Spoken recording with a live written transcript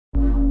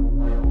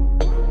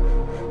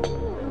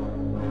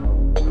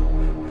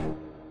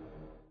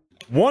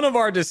One of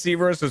our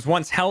deceivers was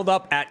once held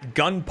up at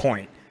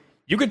gunpoint.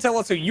 You can tell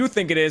us who you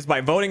think it is by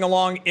voting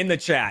along in the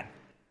chat.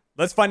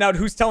 Let's find out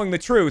who's telling the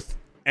truth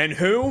and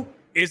who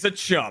is a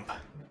chump.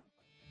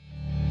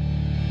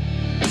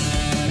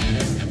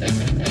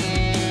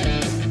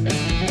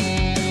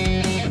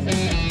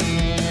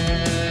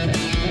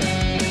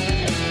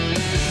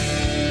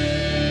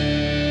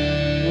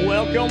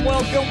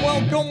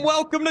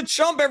 Welcome to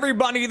Chump,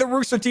 everybody, the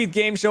Rooster Teeth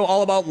game show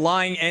all about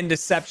lying and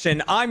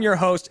deception. I'm your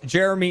host,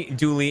 Jeremy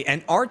Dooley,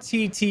 and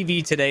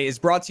RTTV today is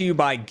brought to you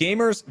by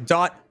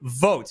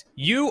Gamers.vote.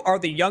 You are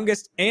the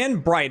youngest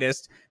and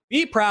brightest.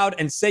 Be proud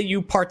and say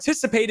you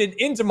participated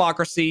in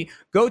democracy.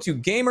 Go to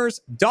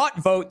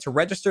Gamers.vote to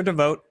register to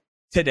vote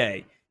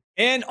today.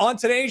 And on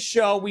today's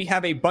show, we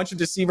have a bunch of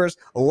deceivers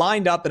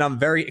lined up that I'm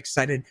very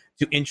excited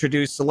to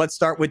introduce. So let's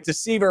start with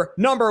deceiver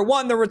number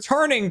one, the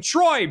returning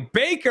Troy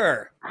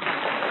Baker.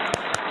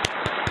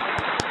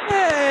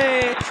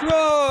 Hey,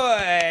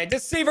 Troy.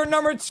 Deceiver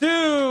number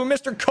two,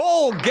 Mr.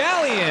 Cole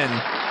Gallion.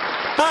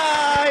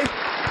 Hi.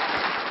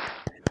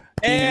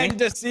 And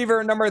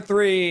deceiver number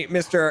three,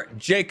 Mr.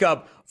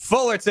 Jacob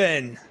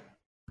Fullerton.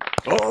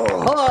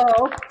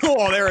 Oh,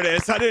 there it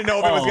is. I didn't know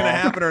if it was going to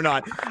happen or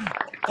not.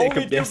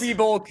 Only two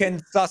people can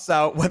suss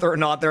out whether or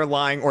not they're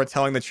lying or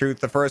telling the truth.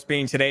 The first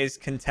being today's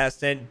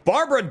contestant,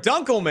 Barbara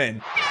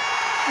Dunkelman.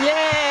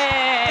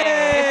 Yay!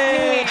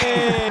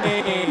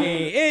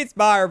 It's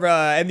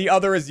Barbara. And the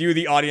other is you,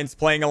 the audience,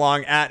 playing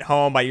along at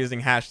home by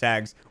using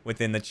hashtags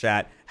within the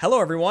chat.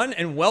 Hello, everyone,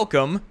 and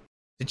welcome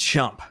to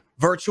Chump.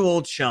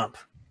 Virtual Chump.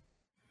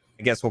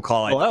 I guess we'll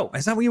call it. Hello.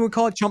 Is that what you would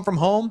call it? Chump from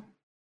home?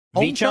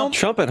 Home chump?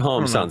 Chump at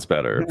home sounds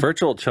better.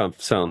 Virtual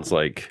chump sounds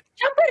like...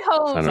 Chump at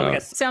home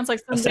sounds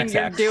like something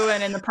you're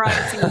doing in the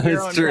privacy of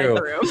your own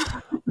bedroom.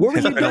 What were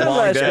you doing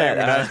last night?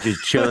 I was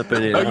just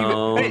chumping at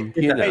home.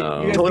 You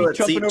guys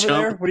chumping over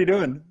there? What are you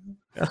doing?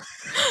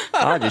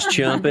 I'm just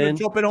chumping.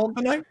 You jumping home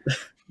tonight?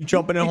 You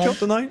jumping at home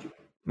tonight?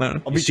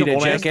 No. You see that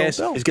jackass?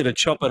 He's going to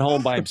chump at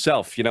home by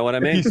himself. You know what I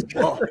mean?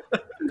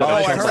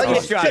 I heard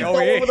this guy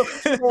over here.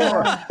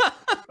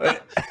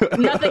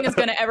 Nothing is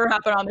going to ever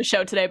happen on the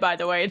show today, by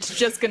the way. It's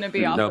just going to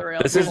be off the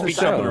rails. This is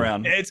jumping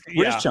around.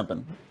 We're just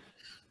jumping.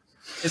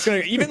 It's gonna,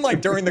 even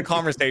like during the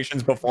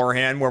conversations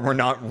beforehand where we're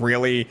not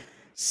really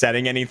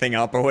setting anything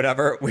up or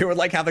whatever, we would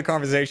like have the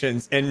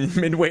conversations, and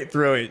midway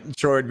through it,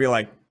 Troy would be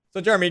like, "So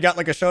Jeremy, you got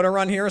like a show to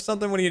run here or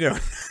something? What are you doing?"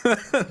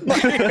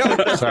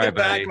 Sorry, back,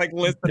 buddy. like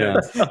listen.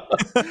 Yeah.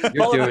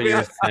 You're doing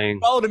your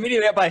thing. Followed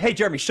immediately up by, "Hey,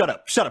 Jeremy, shut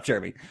up,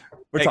 Jeremy.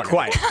 We're talking."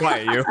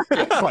 Quiet, you.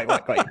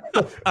 Quiet.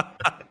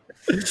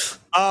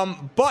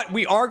 But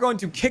we are going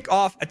to kick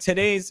off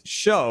today's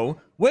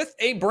show with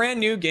a brand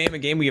new game, a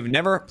game we have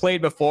never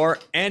played before,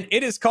 and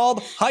it is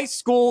called High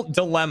School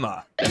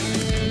Dilemma.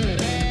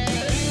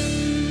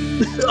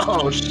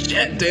 Oh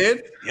shit,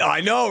 dude! Yeah,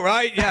 I know,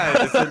 right?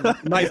 Yeah, it's a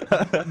nice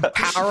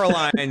power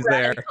lines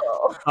there.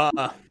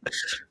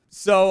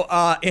 So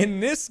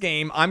in this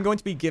game, I'm going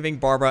to be giving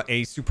Barbara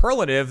a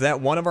superlative that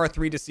one of our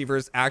three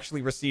deceivers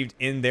actually received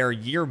in their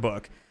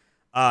yearbook.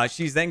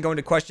 She's then going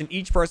to question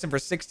each person for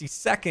 60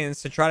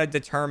 seconds to try to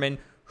determine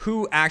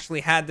who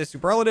actually had the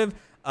superlative.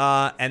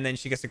 And then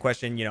she gets to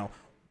question,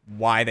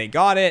 why they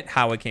got it,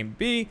 how it came to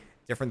be,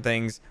 different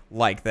things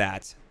like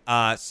that.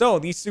 So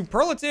the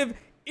superlative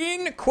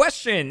in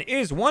question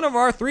is one of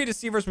our three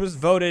deceivers was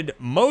voted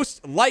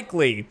most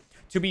likely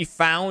to be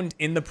found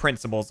in the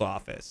principal's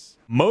office.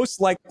 Most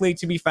likely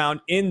to be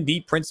found in the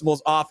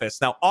principal's office.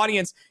 Now,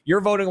 audience,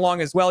 you're voting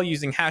along as well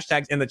using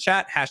hashtags in the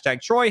chat.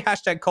 Hashtag Troy,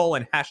 hashtag Cole,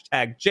 and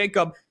hashtag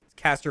Jacob.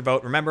 Cast your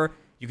vote. Remember,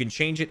 you can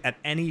change it at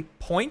any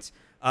point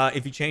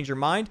if you change your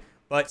mind,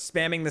 but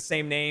spamming the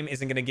same name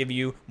isn't going to give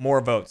you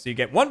more votes. So you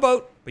get one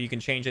vote, but you can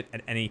change it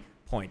at any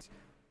point.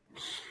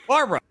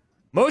 Barbara,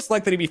 most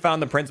likely to be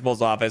found in the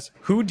principal's office.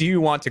 Who do you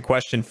want to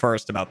question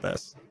first about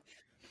this?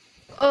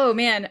 Oh,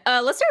 man.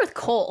 Let's start with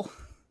Cole.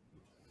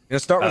 You're going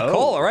to start with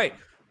Cole. All right.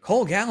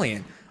 Cole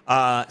Gallion.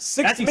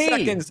 60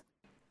 seconds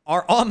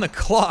are on the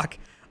clock.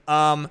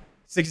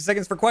 60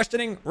 seconds for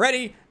questioning.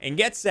 Ready and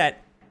get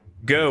set.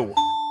 Go.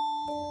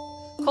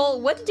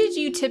 Cole, what did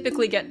you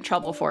typically get in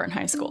trouble for in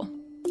high school?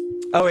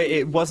 Oh,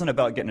 it wasn't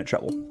about getting in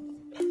trouble.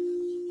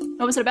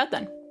 What was it about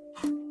then?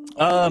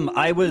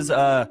 I was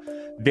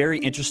very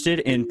interested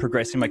in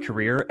progressing my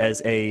career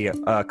as a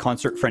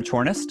concert French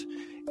hornist,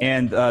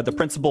 and the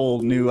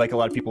principal knew like a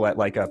lot of people at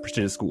like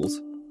prestigious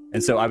schools,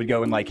 and so I would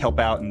go and like help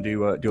out and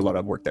do a lot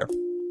of work there.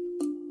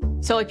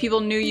 So like people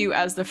knew you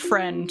as the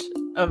friend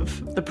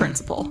of the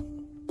principal.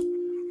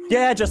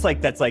 Yeah, just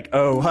like that's like,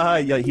 oh,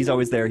 yeah, he's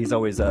always there. He's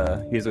always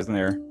in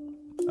there,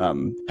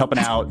 helping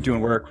out,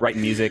 doing work,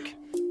 writing music,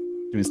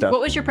 doing stuff.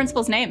 What was your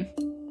principal's name?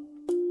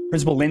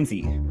 Principal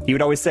Lindsay. He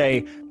would always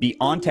say, "Be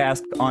on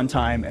task, on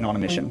time, and on a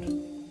mission."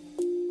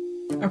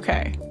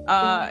 Okay.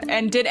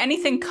 And did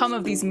anything come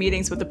of these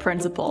meetings with the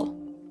principal?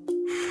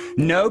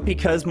 No,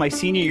 because my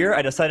senior year,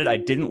 I decided I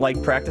didn't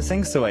like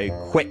practicing, so I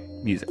quit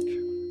music.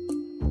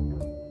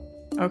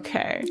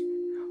 Okay.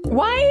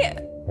 Why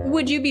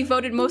would you be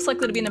voted most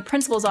likely to be in the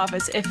principal's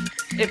office if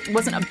it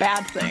wasn't a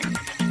bad thing?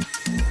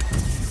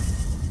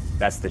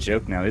 That's the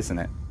joke now, isn't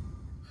it?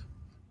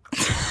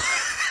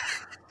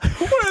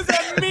 What does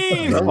that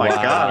mean? Oh my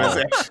Wow.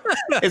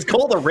 god. Is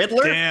Cole the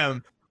Riddler?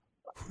 Damn.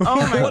 Oh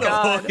my What a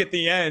god. hook at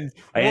the end.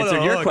 I What a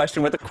answered your hook.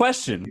 question with a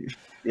question.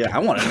 Yeah, I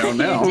want to know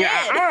now.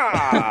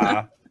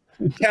 Ah,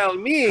 tell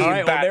me, All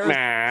right, well, there's-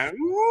 Batman.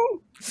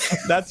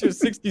 That's your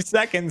 60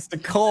 seconds to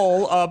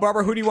Cole.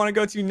 Barbara, who do you want to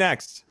go to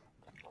next?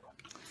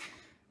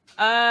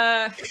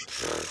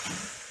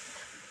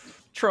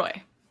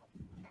 Troy.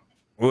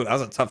 Ooh, that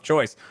was a tough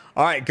choice.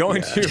 All right,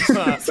 going to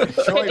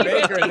Troy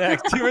Baker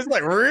next. He was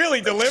like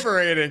really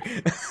deliberating.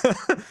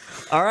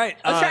 All right.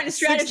 I was trying to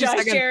 60 strategize,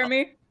 seconds-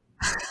 Jeremy.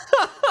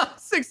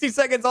 60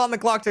 seconds on the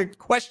clock to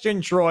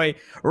question Troy.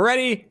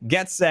 Ready,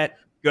 get set,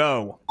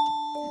 go.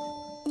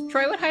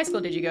 Troy, what high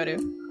school did you go to?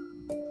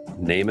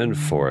 Naaman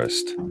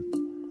Forest.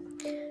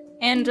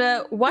 And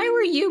why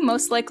were you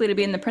most likely to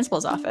be in the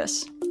principal's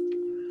office?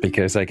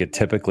 Because I could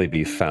typically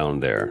be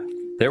found there.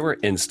 There were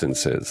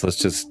instances.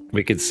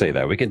 We could say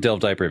that. We could delve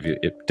diaper.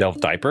 Delve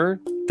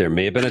diaper? There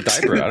may have been a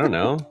diaper. I don't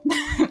know.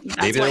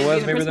 Maybe why there you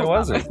was, in the maybe there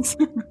principal's wasn't. office.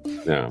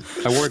 No.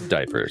 I wore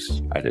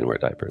diapers. I didn't wear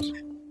diapers.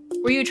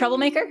 Were you a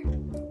troublemaker?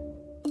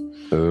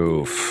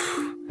 Oof.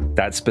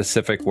 That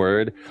specific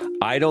word.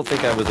 I don't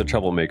think I was a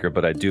troublemaker,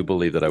 but I do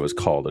believe that I was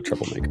called a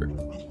troublemaker.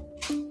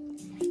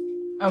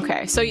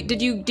 Okay, so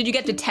did you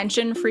get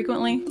detention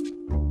frequently?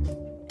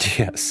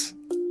 Yes.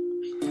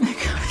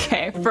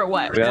 Okay, for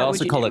what? We What also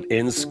would you call do? it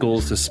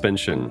in-school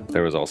suspension.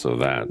 There was also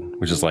that,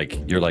 which is like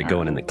you're like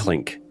going in the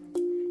clink.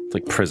 It's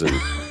like prison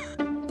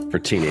for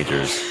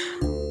teenagers,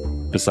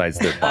 besides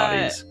their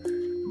bodies.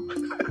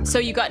 So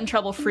you got in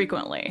trouble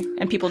frequently,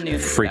 and people knew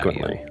this about you.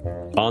 Frequently,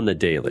 on the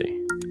daily.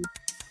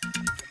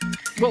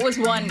 What was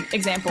one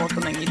example of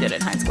something you did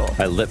in high school?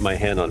 I lit my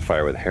hand on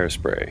fire with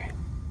hairspray.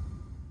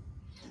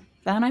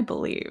 That I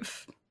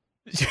believe.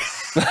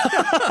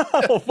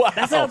 Oh, wow.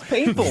 That sounds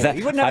painful.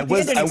 You wouldn't have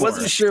I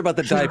wasn't sure about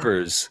the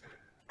diapers,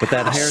 but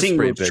that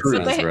Single hairspray bit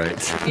truth. sounds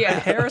right. Yeah.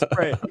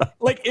 Hairspray.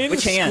 Like in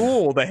Which hand?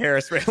 school, the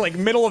hairspray. Like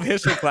middle of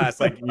history class.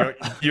 Like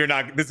you're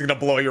not. This is gonna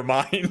blow your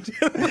mind.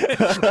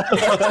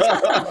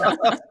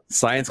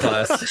 Science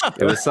class.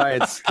 It was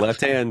science.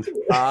 Left hand.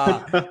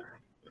 I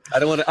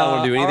don't want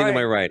to do anything all in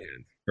my right. right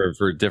hand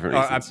for different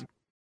reasons.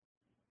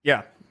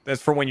 Yeah,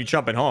 that's for when you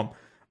jump at home.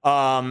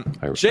 I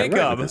write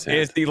Jacob with this hand.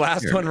 is the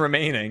last Here. one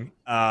remaining.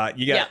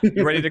 You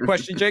ready to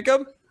question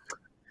Jacob?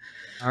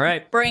 All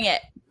right. Bring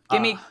it.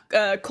 Give me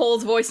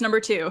Cole's voice number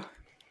 2.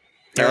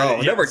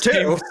 Oh, Yeah, number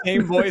 2.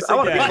 Same voice I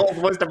want to be again. Cole's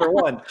voice number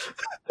 1.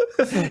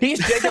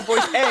 He's Jacob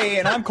voice A,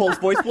 and I'm Cole's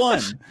voice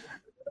 1.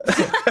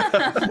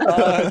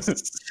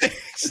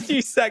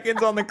 60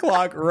 seconds on the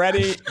clock.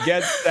 Ready,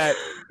 get set,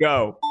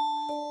 go.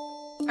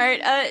 All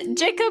right,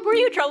 Jacob, were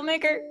you a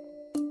troublemaker?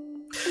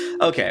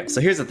 Okay, so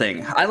here's the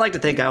thing. I like to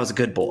think I was a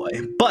good boy,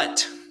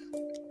 but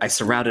I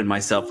surrounded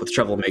myself with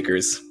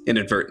troublemakers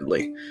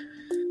inadvertently.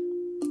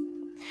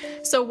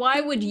 So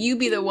why would you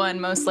be the one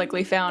most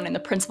likely found in the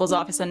principal's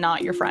office and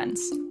not your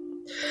friends?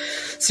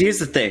 So here's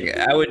the thing.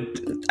 I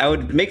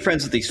would make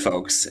friends with these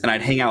folks, and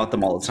I'd hang out with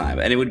them all the time,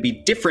 and it would be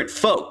different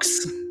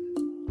folks.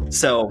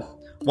 So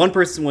one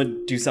person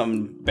would do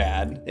something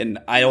bad, and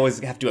I'd always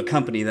have to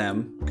accompany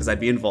them because I'd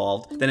be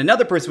involved. Then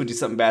another person would do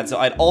something bad, so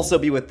I'd also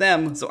be with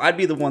them, so I'd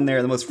be the one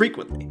there the most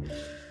frequently,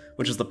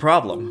 which is the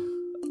problem.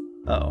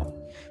 Oh.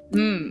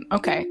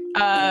 Okay.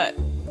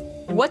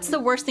 What's the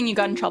worst thing you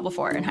got in trouble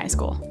for in high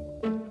school?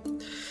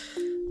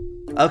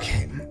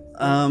 Okay.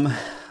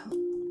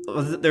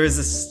 There was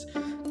this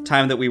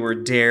time that we were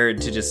dared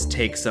to just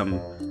take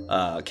some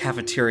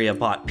cafeteria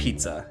bought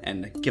pizza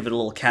and give it a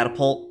little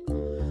catapult.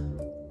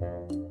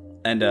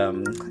 And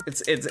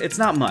it's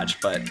not much,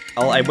 but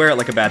I wear it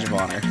like a badge of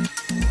honor.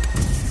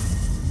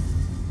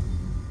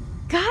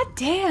 God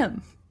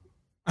damn.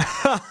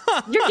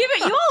 You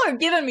all are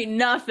giving me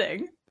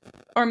nothing.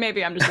 Or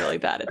maybe I'm just really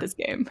bad at this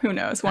game. Who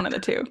knows? One of the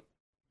two.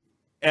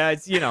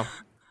 It's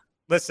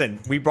listen,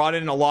 we brought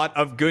in a lot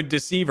of good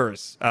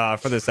deceivers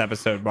for this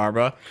episode,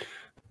 Barbara,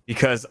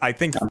 because I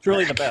think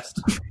Truly the best.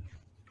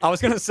 I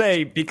was gonna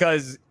say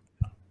because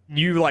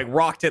you like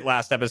rocked it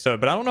last episode,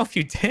 but I don't know if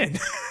you did.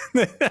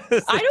 I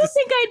don't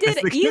think I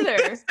did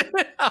either.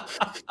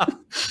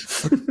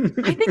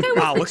 I think I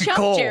Wow, was look the at chump,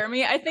 Cole.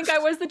 Jeremy. I think I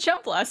was the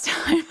chump last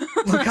time.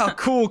 Look how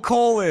cool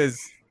Cole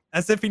is.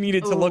 As if he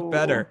needed to look Ooh.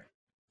 better.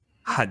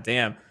 God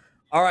damn.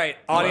 All right,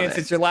 audience,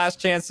 it. it's your last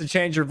chance to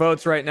change your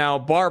votes right now.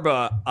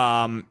 Barbara,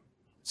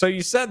 so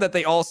you said that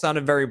they all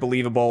sounded very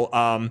believable.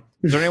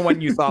 Is there anyone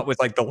you thought was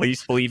like the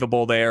least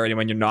believable there?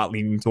 Anyone you're not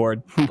leaning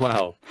toward?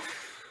 Wow.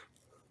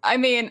 I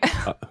mean,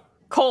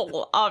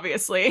 Cole,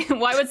 obviously.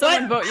 Why would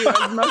someone vote you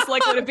as most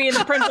likely to be in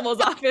the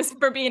principal's office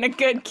for being a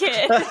good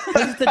kid?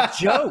 It's a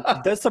joke.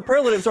 The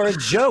superlatives are a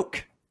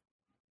joke.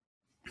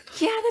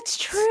 Yeah, that's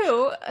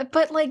true.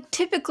 But like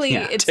typically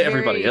it's to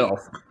everybody very-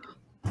 else.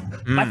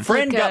 My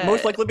friend Like, got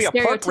most likely to be a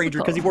park ranger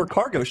stereotypical. because he wore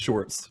cargo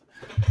shorts.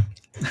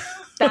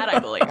 That I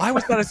believe. Why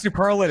was that a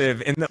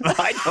superlative in the?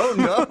 I don't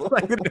know.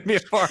 Like, it'd be a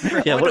far.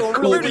 Yeah, what a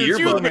cool Where did you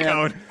yearbook,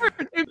 go?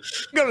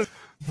 man.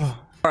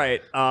 All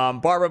right,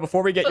 Barbara,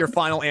 before we get your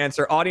final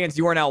answer, audience,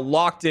 you are now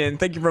locked in.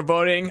 Thank you for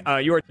voting.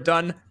 You are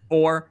done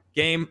for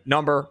game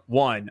number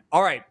 1.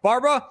 All right,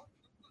 Barbara,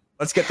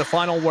 let's get the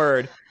final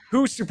word.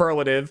 Whose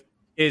superlative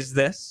is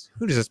this?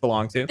 Who does this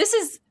belong to? This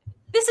is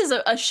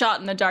a shot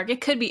in the dark.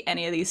 It could be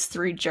any of these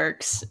 3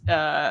 jerks.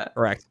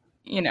 Correct.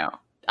 You know,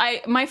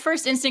 my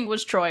first instinct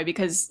was Troy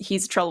because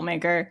he's a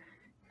troublemaker.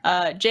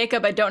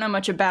 Jacob, I don't know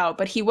much about,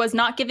 but he was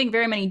not giving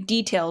very many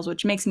details,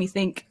 which makes me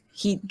think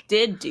he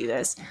did do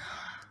this.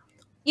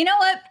 You know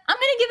what? I'm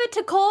gonna give it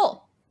to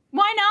Cole.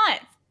 Why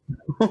not?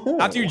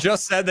 After you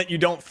just said that you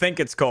don't think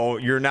it's Cole,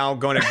 you're now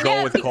going to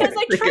go with Cole. Because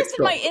I trusted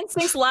my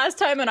instincts last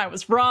time and I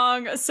was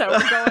wrong, so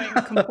we're going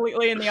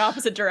completely in the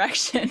opposite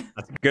direction.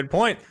 That's a good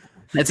point.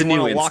 That's a new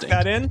Want to lock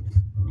instinct. that in?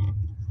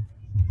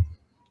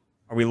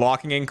 Are we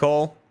locking in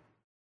Cole?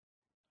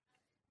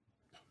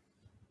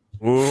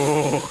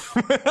 Ooh.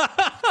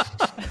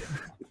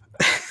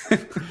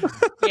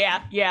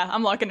 Yeah,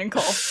 I'm locking in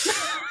Cole.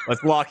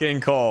 Let's lock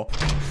in Cole.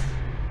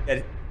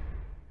 He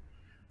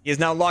is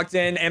now locked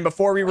in, and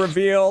before we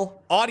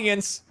reveal,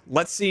 audience,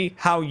 let's see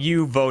how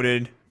you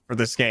voted for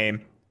this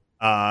game.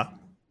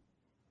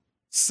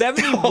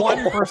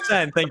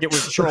 71% think it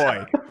was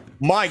Troy.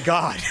 My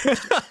God.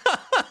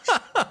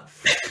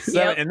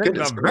 Yep. And then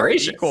a very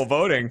equal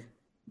voting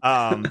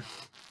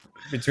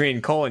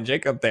between Cole and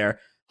Jacob there.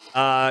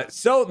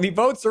 So the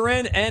votes are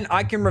in, and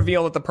I can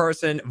reveal that the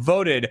person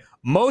voted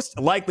most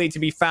likely to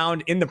be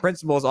found in the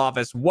principal's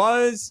office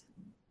was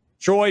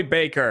Troy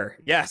Baker.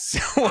 Yes,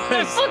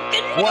 was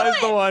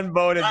the one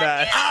voted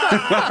that.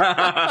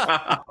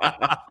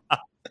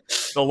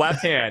 The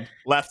left hand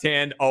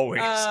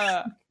always.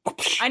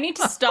 I need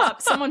to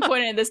stop. Someone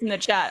pointed this in the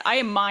chat.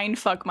 I mind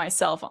fuck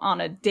myself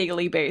on a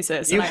daily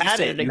basis. You and I had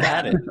just it. did You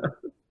had it.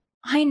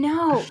 I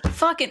know.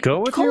 Fucking Go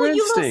with Cole, your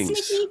you little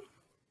instincts. sneaky.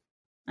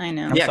 I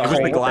know. Yeah, Sorry. Chris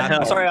What the McGlath. hell?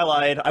 I'm sorry I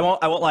lied. I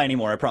won't lie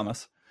anymore, I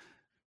promise.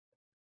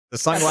 The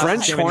sunglasses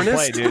French came into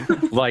play,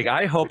 hornist? dude. Like,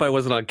 I hope I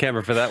wasn't on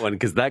camera for that one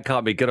because that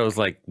caught me good. I was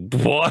like,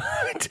 what?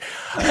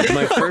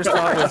 My first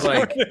thought was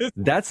like,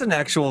 that's an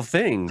actual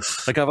thing.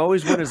 Like, I've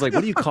always wondered, like,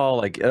 what do you call,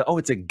 like, oh,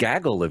 it's a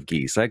gaggle of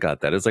geese. I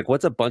got that. It's like,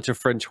 what's a bunch of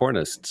French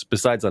hornets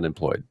besides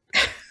unemployed?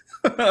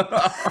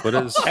 What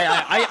is? Hey,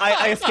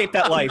 I escaped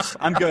that life.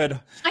 I'm good.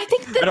 I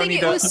think the I don't thing need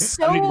it to- was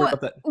I don't need to worry so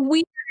about that.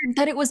 weird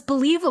that it was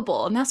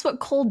believable, and that's what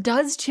Cole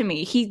does to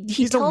me.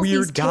 He's a tells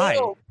weird these guy.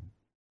 tales.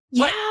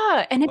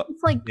 Yeah, and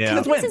it's like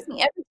Yeah. confuses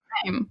me every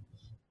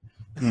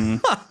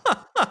time.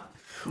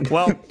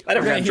 Well, I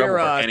never we're got in gonna trouble hear.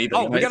 for anything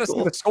Oh, in we high got to see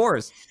school. the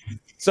scores.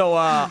 So,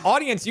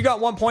 audience, you got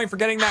 1 point for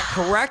getting that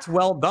correct.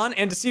 Well done.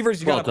 And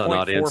deceivers, you Well got a done, point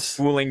audience.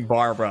 for fooling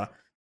Barbara.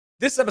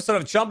 This episode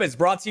of Chump is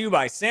brought to you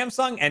by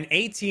Samsung and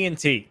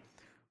AT&T.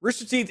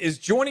 Rooster Teeth is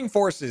joining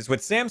forces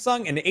with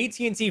Samsung and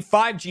AT&T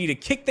 5G to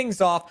kick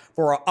things off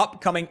for our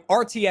upcoming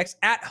RTX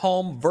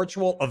at-home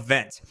virtual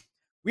event.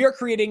 We are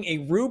creating a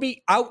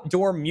Ruby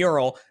outdoor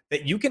mural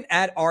that you can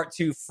add art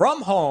to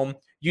from home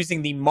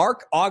using the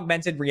Mark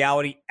Augmented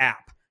Reality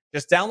app.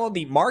 Just download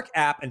the Mark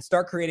app and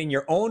start creating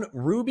your own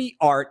Ruby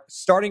art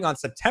starting on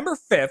September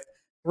 5th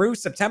through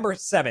September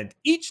 7th.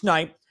 Each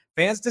night,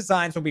 fans'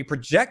 designs will be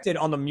projected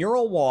on the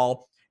mural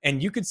wall,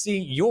 and you could see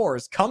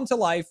yours come to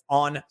life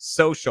on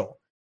social.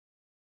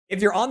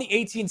 If you're on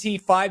the AT&T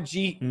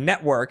 5G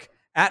network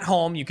at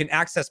home, you can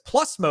access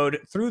Plus mode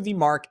through the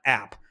Mark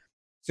app.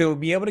 So you'll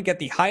be able to get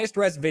the highest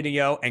res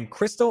video and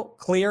crystal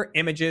clear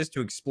images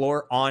to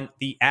explore on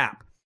the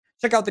app.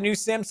 Check out the new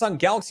Samsung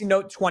Galaxy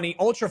Note 20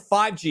 Ultra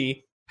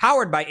 5G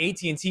powered by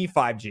AT&T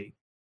 5G.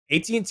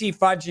 AT&T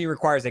 5G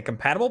requires a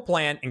compatible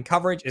plan and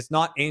coverage is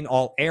not in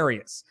all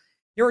areas.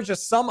 Here are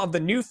just some of the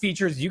new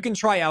features you can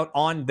try out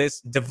on this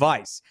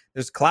device.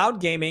 There's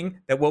cloud gaming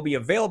that will be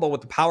available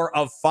with the power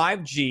of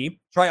 5G.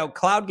 Try out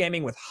cloud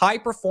gaming with high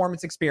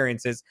performance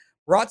experiences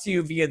brought to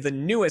you via the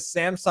newest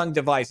Samsung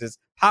devices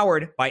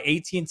powered by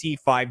AT&T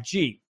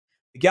 5G.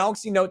 The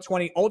Galaxy Note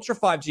 20 Ultra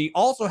 5G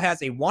also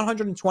has a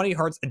 120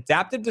 Hz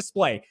adaptive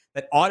display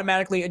that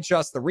automatically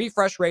adjusts the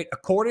refresh rate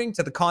according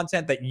to the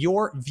content that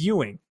you're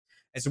viewing,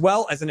 as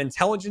well as an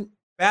intelligent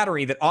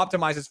battery that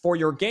optimizes for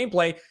your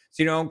gameplay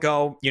so you don't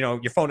go,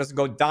 your phone doesn't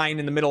go dying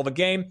in the middle of a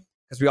game,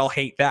 because we all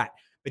hate that.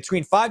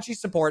 Between 5G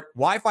support,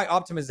 Wi-Fi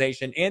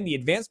optimization, and the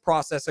advanced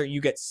processor,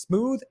 you get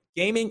smooth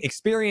gaming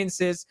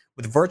experiences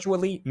with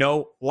virtually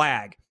no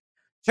lag.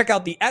 Check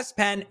out the S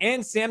Pen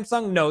and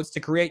Samsung Notes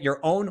to create your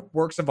own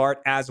works of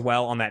art as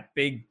well on that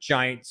big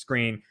giant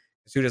screen,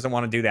 because who doesn't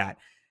want to do that?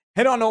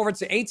 Head on over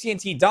to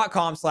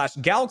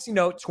AT&T.com/Galaxy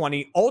Note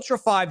 20 Ultra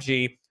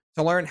 5G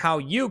to learn how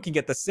you can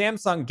get the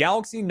Samsung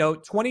Galaxy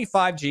Note 20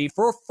 5G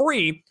for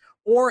free,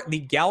 or the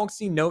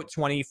Galaxy Note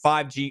 20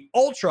 5G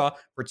Ultra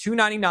for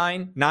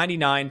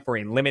 $299.99 for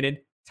a limited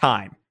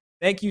time.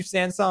 Thank you,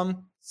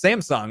 Samsung,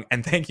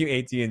 and thank you,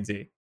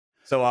 AT&T.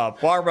 So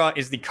Barbara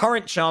is the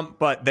current chump,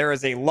 but there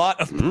is a lot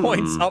of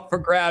points up for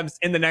grabs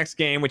in the next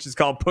game, which is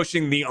called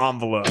Pushing the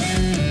Envelope.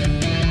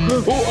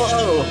 I've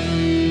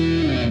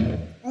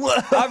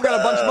got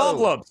a bunch of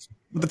envelopes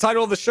with the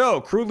title of the show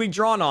crudely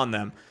drawn on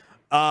them.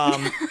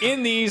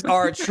 In these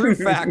are true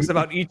facts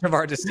about each of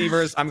our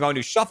deceivers. I'm going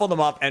to shuffle them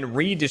up and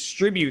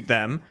redistribute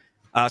them.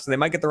 So they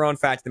might get their own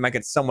fact. They might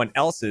get someone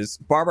else's.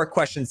 Barbara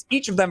questions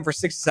each of them for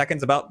 60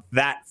 seconds about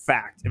that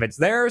fact. If it's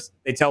theirs,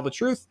 they tell the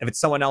truth. If it's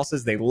someone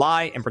else's, they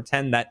lie and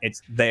pretend that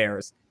it's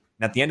theirs.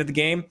 And at the end of the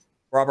game,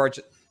 Barbara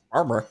just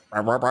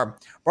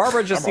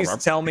needs to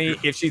tell me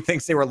if she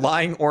thinks they were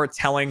lying or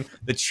telling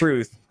the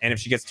truth. And if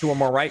she gets 2 or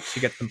more right, she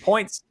gets some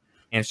points.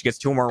 And if she gets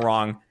 2 or more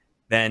wrong,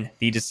 then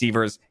the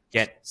deceivers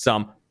get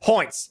some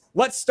points.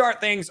 Let's start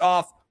things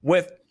off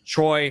with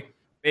Troy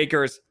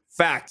Baker's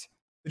fact.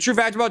 The true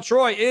fact about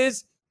Troy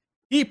is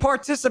he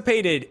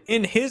participated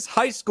in his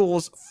high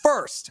school's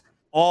first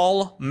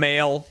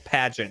all-male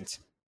pageant.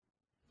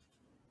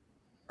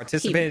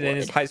 Participated in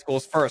his high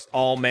school's first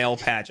all-male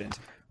pageant.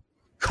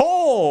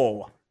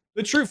 Cole!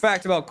 The true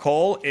fact about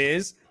Cole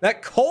is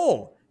that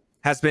Cole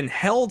has been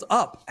held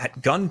up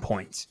at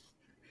gunpoint.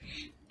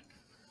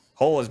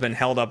 Cole has been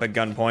held up at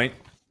gunpoint.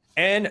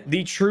 And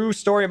the true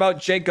story about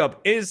Jacob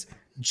is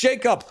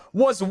Jacob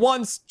was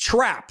once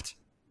trapped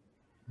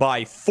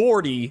by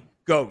 40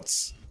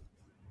 goats.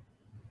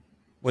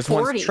 Was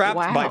 40, once trapped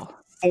by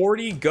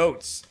 40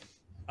 goats.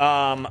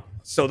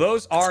 So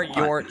those are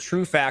your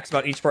true facts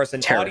about each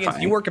person. Terrifying.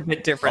 Audience, you work a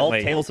bit differently.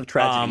 All tales of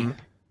tragedy.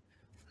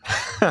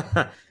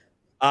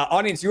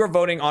 Audience, you are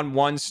voting on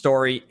one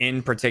story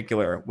in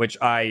particular,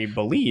 which I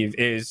believe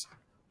is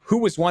who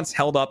was once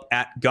held up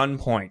at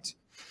gunpoint.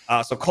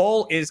 So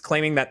Cole is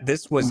claiming that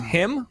this was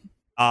him.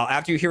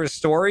 After you hear his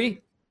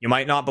story, you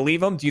might not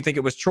believe him. Do you think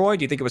it was Troy?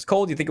 Do you think it was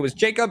Cole? Do you think it was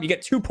Jacob? You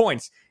get 2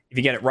 points if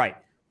you get it right.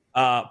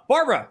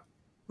 Barbara,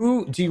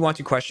 who do you want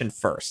to question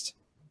first?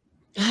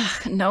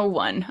 No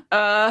one.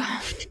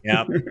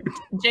 Yep.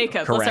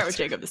 Jacob. Correct. Let's start with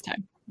Jacob this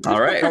time. All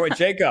right. Start with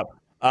Jacob,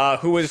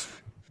 who was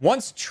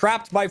once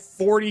trapped by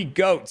 40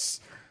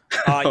 goats.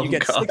 You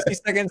get 60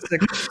 seconds.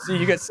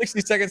 You get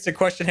 60 seconds to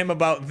question him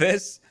about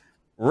this.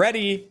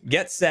 Ready,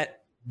 get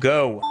set,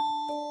 go.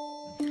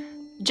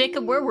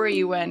 Jacob, where were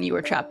you when you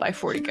were trapped by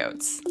 40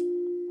 goats?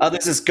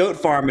 There's this goat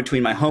farm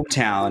between my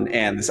hometown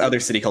and this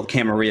other city called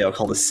Camarillo.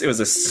 It was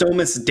a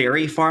Somas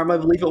dairy farm, I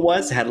believe it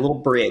was. It had a little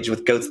bridge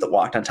with goats that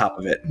walked on top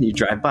of it. You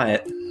drive by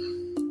it.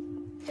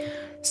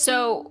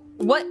 So,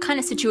 what kind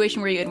of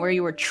situation were you in where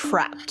you were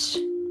trapped?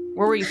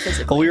 Where were you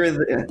physically? Well,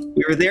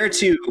 we were there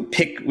to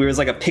pick. We was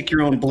like a pick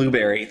your own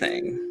blueberry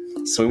thing.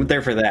 So we went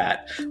there for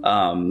that.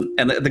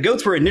 And the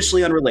goats were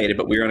initially unrelated,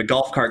 but we were in a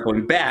golf cart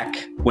going back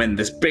when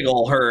this big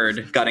old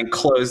herd got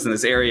enclosed in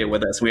this area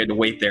with us. We had to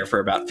wait there for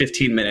about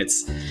 15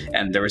 minutes,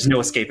 and there was no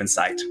escape in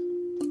sight.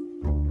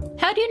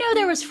 How do you know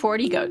there was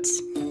 40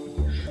 goats?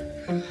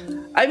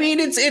 I mean,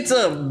 it's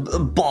a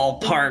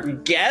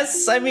ballpark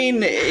guess. I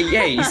mean,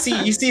 yeah, you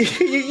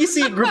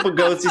see a group of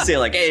goats. You say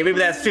like, hey, maybe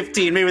that's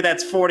 15, maybe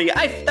that's 40.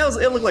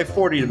 It looked like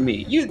 40 to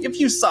me. If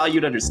you saw,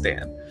 you'd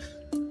understand.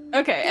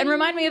 Okay, and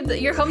remind me of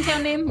your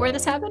hometown name, where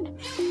this happened?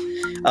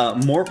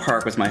 Moore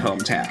Park was my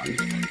hometown.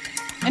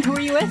 And who were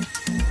you with?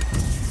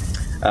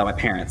 My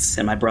parents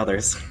and my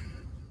brothers.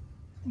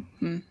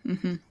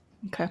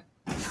 Okay.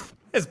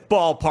 It's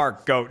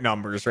ballpark goat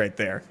numbers right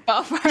there.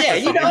 Yeah,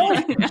 you know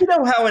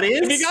how it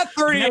is. If you got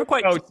 30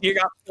 goats, you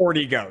got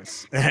 40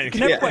 goats. You can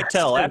never quite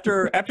tell.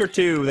 After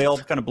 2, they all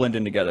kind of blend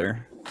in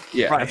together.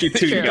 Yeah, right. After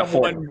 2, you got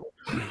 4.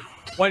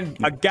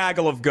 A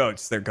gaggle of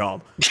goats, they're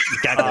called.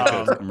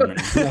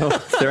 No,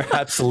 they're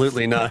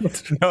absolutely not.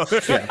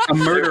 A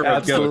murder of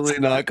absolutely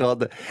goats. not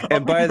called that.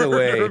 And by the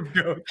way,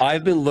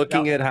 I've been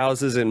looking at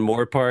houses in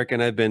Moore Park,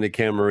 and I've been to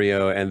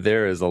Camarillo, and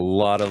there is a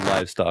lot of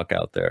livestock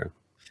out there.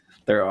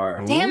 There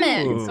are. Damn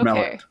it. Smell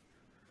Okay. it.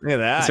 Look at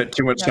that. I spent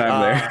too much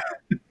time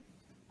there.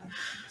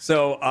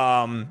 So,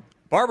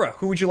 Barbara,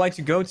 who would you like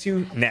to go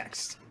to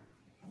next?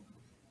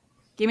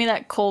 Give me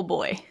that Cole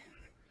boy.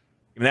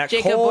 Give me that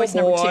Jacob, Cole voice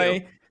number boy.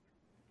 2.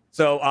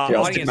 So, Here,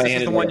 I'll stick audience, my this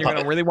hand is the in one the you're going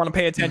to pocket. really want to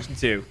pay attention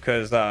to,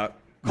 because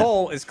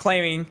Cole is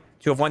claiming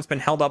to have once been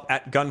held up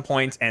at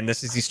gunpoint, and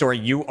this is the story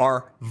you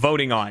are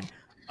voting on.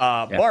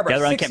 Barbara,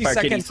 Gather around 60 campfire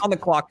seconds kitties. on the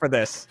clock for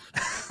this.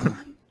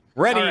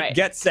 Ready, All right.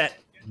 get set,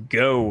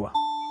 go.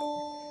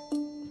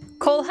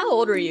 Cole, how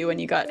old were you when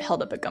you got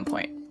held up at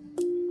gunpoint?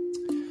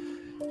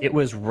 It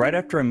was right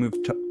after I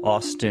moved to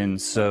Austin,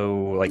 so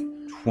like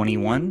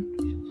 21.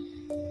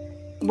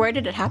 Where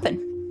did it happen?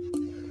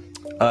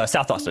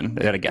 South Austin,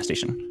 at a gas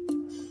station.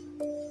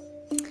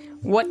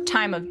 What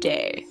time of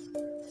day?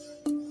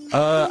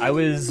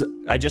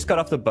 I just got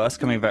off the bus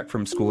coming back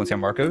from school in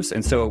San Marcos,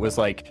 and so it was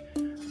like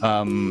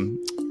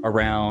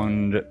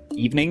around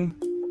evening.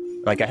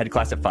 Like I had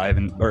class at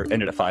 5 or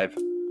ended at 5,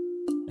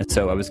 and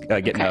so I was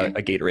getting Okay.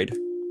 a Gatorade.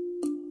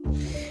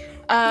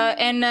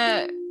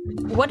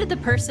 What did the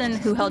person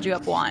who held you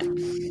up want?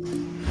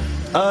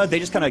 They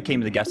just kind of came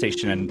to the gas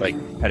station and like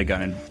had a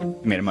gun and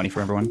made money for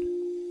everyone.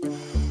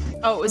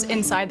 Oh, it was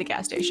inside the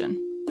gas station.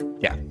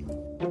 Yeah.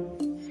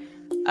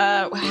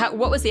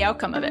 What was the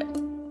outcome of it?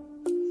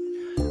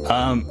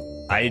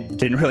 I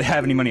didn't really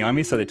have any money on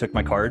me, so they took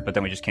my card, but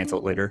then we just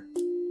canceled it later.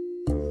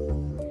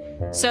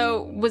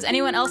 So, was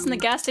anyone else in the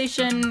gas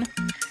station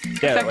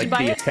Yeah, affected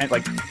by it?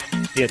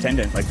 the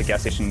attendant, like the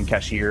gas station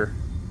cashier.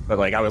 But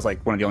like I was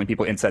like one of the only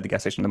people inside the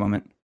gas station at the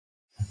moment.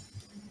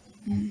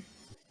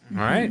 All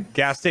right,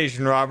 gas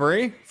station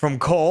robbery from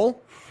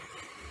Cole.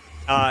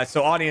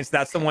 So audience,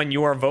 that's the one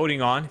you are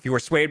voting on. If you were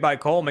swayed by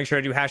Cole, make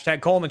sure to do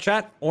hashtag Cole in the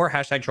chat or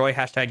hashtag Troy,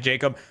 hashtag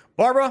Jacob.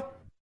 Barbara,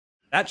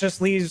 that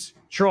just leaves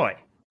Troy,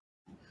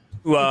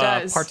 who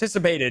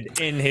participated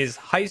in his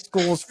high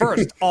school's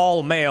first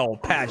all-male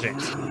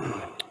pageant.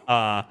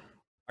 Are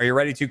you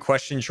ready to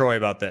question Troy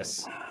about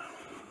this?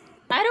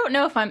 I don't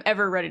know if I'm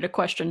ever ready to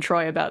question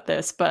Troy about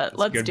this, but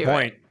let's do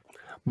it.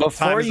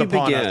 Before you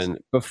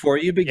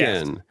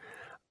begin,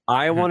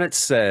 I want it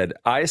said,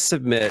 I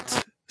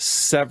submit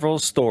several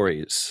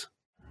stories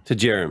to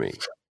Jeremy.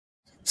 Correct.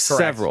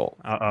 Several.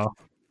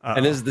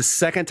 And this is the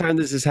second time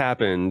this has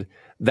happened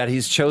that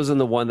he's chosen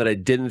the one that I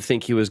didn't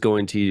think he was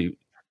going to.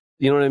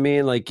 You know what I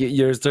mean? Like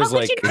there's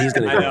like he's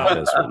going to go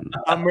with this one.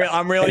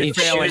 I'm really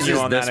failing you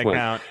on that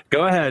account.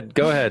 Go ahead.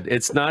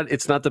 It's not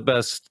the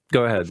best.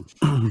 Go ahead.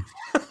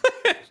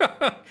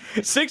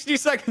 60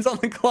 seconds on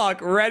the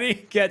clock.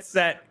 Ready, get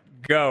set,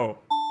 go.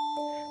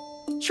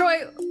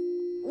 Troy,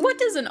 what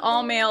does an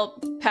all-male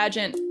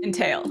pageant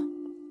entail?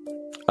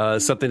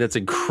 Something that's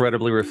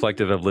incredibly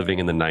reflective of living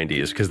in the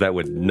 90s, because that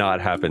would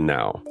not happen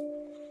now.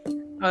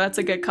 Oh, that's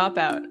a good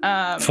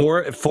cop-out.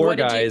 Four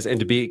guys, and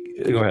to be...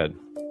 Go ahead.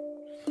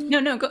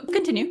 No,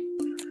 continue.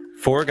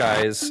 4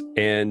 guys,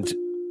 and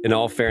in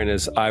all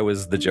fairness, I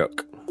was the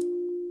joke.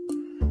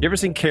 You ever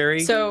seen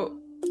Carrie? So...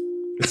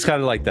 It's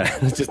kind of like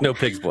that. It's just no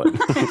pig's blood.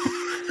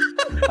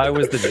 I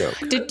was the joke.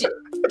 Did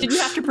you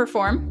have to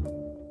perform?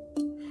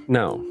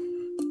 No.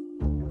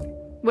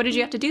 What did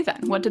you have to do then?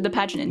 What did the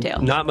pageant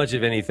entail? Not much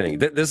of anything.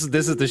 This is the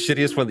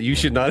shittiest one. That you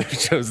should not have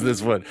chosen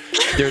this one.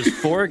 There's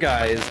 4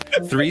 guys,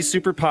 3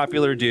 super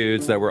popular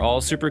dudes that were all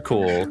super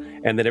cool,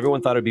 and then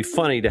everyone thought it'd be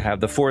funny to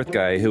have the 4th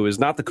guy who is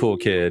not the cool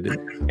kid,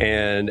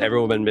 and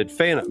everyone made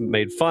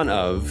fun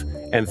of,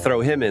 and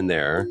throw him in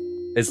there.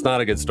 It's not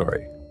a good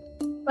story.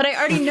 But I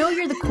already know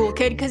you're the cool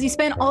kid because you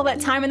spent all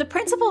that time in the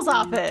principal's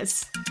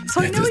office.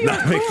 So I know you're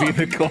cool. Make me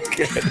the cool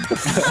kid.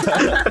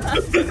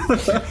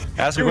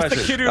 Ask your question.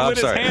 The kid who lit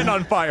his hand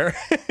on fire.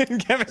 Did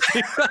you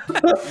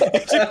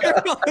hear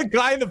about the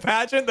guy in the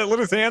pageant that lit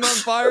his hand on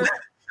fire?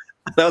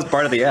 That was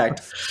part of the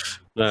act.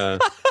 Yep.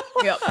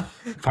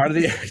 Part of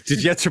the act.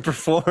 Did you have to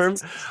perform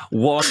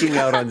walking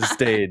out on the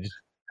stage?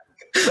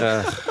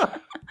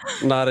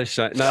 Not a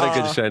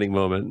good shining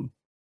moment.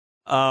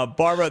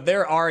 Barbara,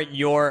 there are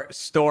your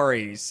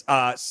stories.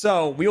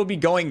 So we will be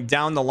going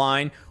down the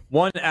line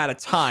one at a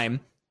time.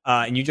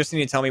 And you just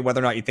need to tell me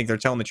whether or not you think they're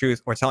telling the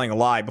truth or telling a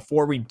lie.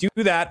 Before we do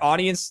that,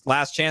 audience,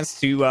 last chance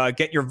to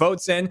get your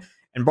votes in.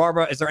 And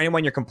Barbara, is there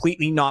anyone you're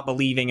completely not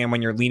believing and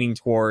when you're leaning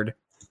toward?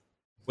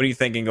 What are you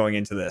thinking going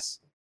into this?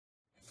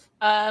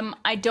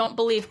 I don't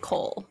believe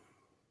Cole.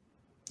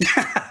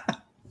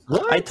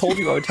 What? I told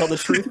you I would tell the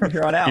truth from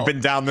here on out. You've been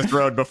down this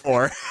road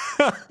before.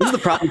 This is the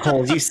problem,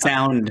 Cole. You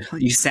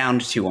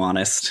sound too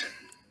honest.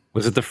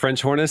 Was it the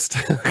French hornist?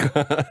 Yeah,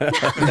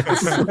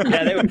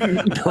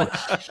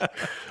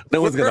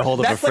 no one's gonna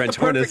hold up a French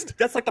hornist.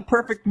 That's like the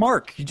perfect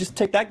mark. You just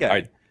take that guy.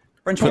 Right.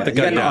 French Put the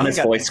gun down.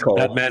 Honest voice, Cole.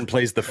 That man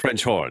plays the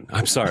French horn.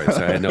 I'm sorry,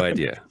 I had no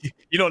idea.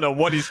 You don't know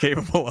what he's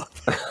capable of.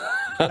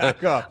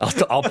 Back up.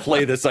 I'll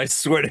play this. I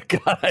swear to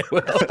God, I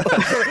will.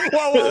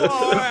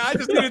 Whoa! I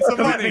just needed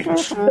some money.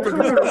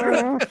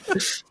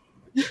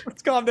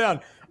 Let's calm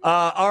down.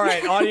 All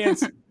right,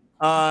 audience.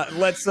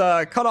 Let's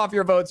cut off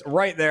your votes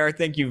right there.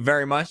 Thank you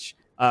very much.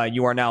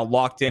 You are now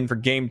locked in for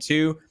game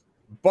 2.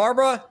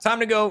 Barbara, time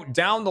to go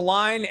down the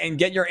line and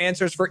get your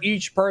answers for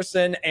each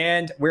person.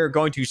 And we're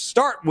going to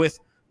start with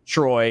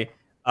Troy.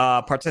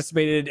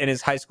 Participated in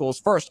his high school's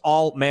first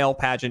all-male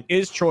pageant.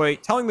 Is Troy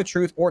telling the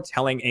truth or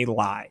telling a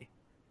lie?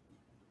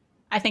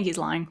 I think he's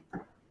lying.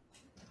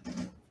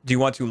 Do you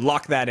want to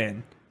lock that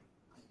in?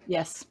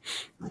 Yes.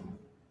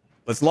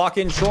 Let's lock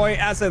in Troy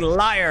as a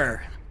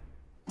liar.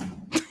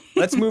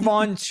 Let's move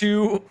on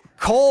to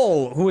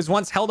Cole, who was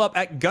once held up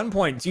at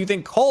gunpoint. Do you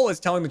think Cole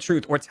is telling the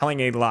truth or telling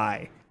a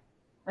lie?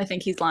 I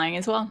think he's lying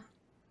as well.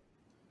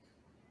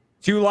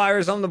 2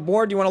 liars on the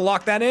board. Do you want to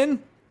lock that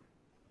in?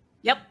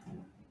 Yep.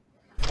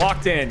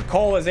 Locked in.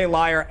 Cole is a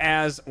liar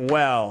as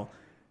well.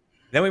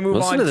 Then we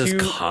move on to this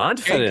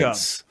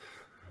confidence. Jacob.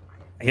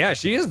 Yeah,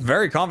 she is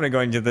very confident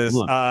going to this.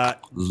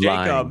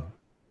 Jacob,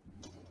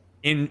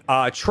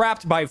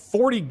 trapped by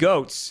 40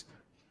 goats.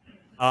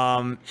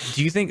 Do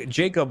you think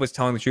Jacob was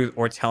telling the truth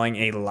or telling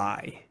a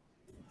lie?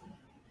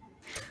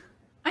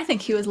 I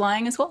think he was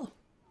lying as well.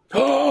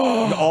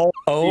 Oh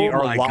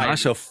my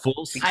gosh, a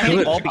full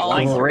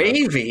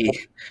gravy.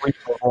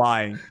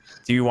 Lying.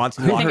 Do you want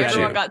to I lock think that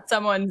everyone in? got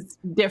someone's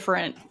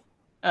different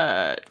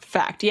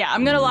fact. Yeah,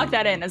 I'm going to lock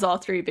that in as all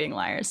 3 being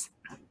liars.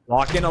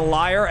 Lock in a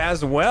liar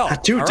as well. I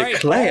do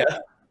declare.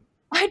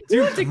 I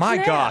do declare. My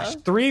gosh,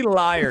 3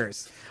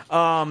 liars.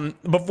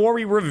 Before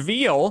we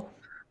reveal,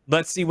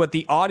 let's see what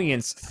the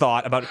audience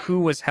thought about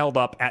who was held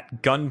up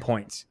at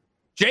gunpoint.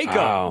 Jacob.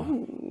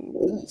 Wow.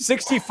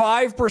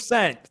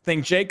 65%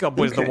 think Jacob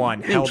was the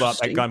one held up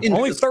at gunpoint.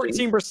 Only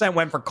 13%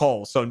 went for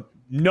Cole, so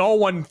no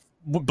one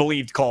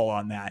believed Cole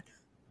on that,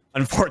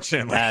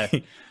 unfortunately.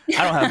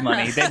 I don't have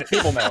money.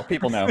 People know.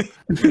 People know.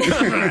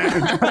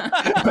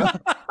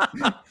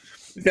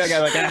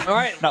 All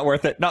right, not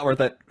worth it. Not worth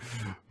it.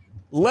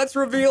 Let's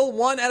reveal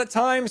one at a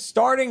time,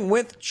 starting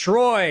with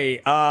Troy.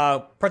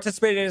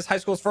 Participated in his high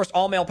school's first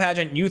all-male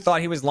pageant. You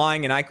thought he was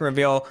lying, and I can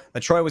reveal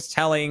that Troy was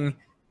telling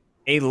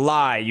a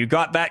lie. You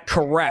got that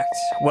correct.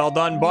 Well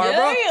done,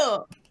 Barbara. Yeah.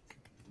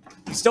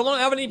 You still don't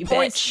have any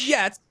points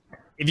yet.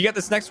 If you get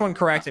this next one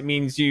correct, it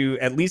means you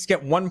at least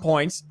get 1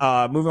 point.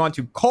 Moving on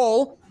to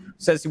Cole,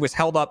 says he was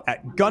held up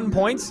at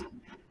gunpoint.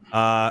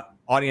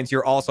 Audience,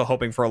 you're also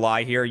hoping for a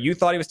lie here. You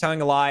thought he was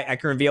telling a lie. I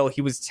can reveal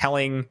he was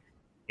telling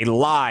a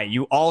lie.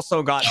 You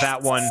also got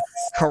that one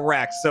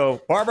correct.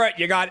 So, Barbara,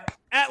 you got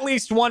at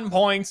least 1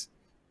 point.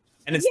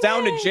 And it's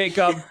down to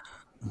Jacob.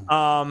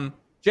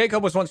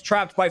 Jacob was once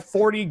trapped by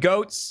 40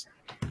 goats.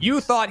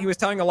 You thought he was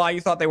telling a lie.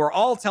 You thought they were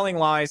all telling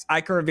lies. I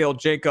can reveal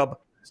Jacob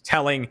was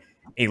telling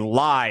a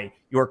lie.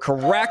 You are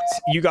correct.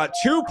 You got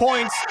 2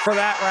 points for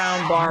that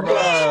round,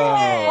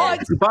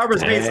 Barbara.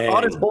 Barbara's being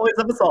honest boys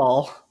of us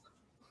all.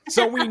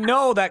 So we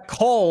know that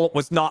Cole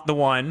was not the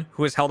one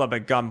who was held up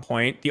at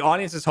gunpoint. The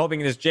audience is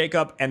hoping it is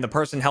Jacob, and the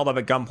person held up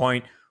at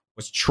gunpoint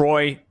was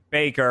Troy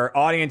Baker.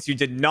 Audience, you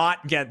did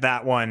not get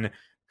that one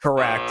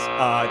correct.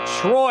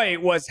 Troy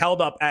was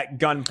held up at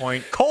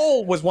gunpoint.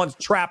 Cole was once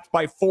trapped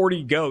by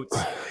 40 goats,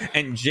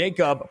 and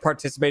Jacob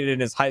participated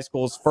in his high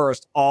school's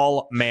first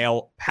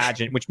all-male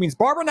pageant, which means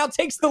Barbara now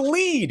takes the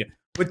lead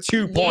with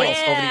 2 points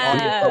over the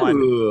audience one.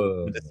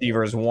 The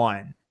Deceivers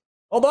won.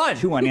 Hold on.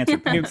 2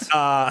 unanswered points.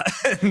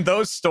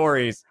 Those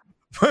stories.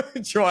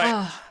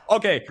 Troy.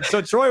 Okay,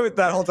 so Troy, with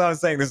that whole time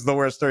saying this is the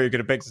worst story you could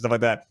have picked and stuff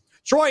like that.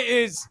 Troy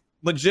is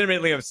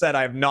legitimately upset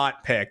I have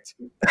not picked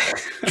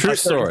True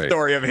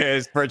story of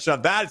his for a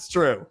shove. That's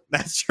true.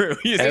 That's true.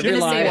 Every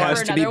lie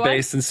has to be another one?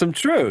 based in some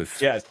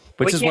truth. Yes.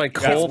 Which We is why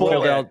can't- Cole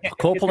pulled out Yeah.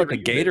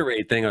 the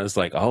Gatorade thing. I was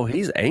like, oh,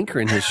 he's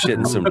anchoring his shit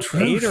in some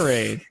truth.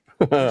 Gatorade.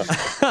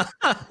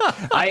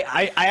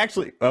 I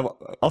actually,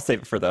 I'll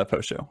save it for the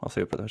post show.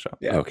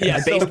 Yeah. Okay. Yeah,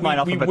 I based so mine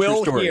off we of a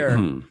will true story.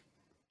 hear.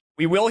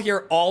 We will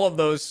hear all of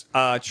those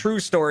true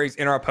stories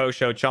in our post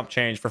show Chump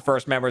Change for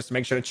first members. So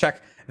make sure to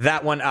check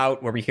that one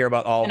out where we hear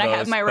about all And of I those.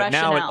 have my but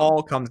now it rationale.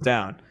 all comes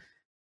down.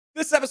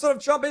 This episode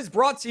of Chump is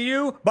brought to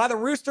you by the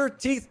Rooster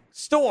Teeth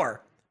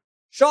Store.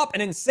 Shop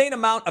an insane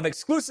amount of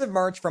exclusive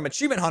merch from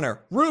Achievement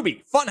Hunter,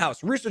 Ruby,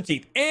 Funhouse, Rooster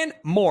Teeth, and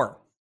more.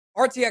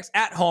 RTX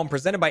at Home,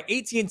 presented by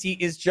AT&T,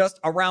 is just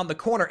around the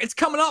corner. It's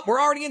coming up. We're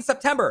already in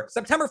September.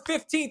 September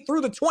 15th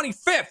through the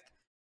 25th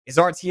is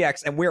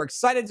RTX, and we're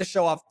excited to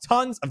show off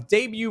tons of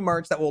debut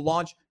merch that will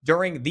launch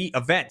during the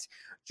event.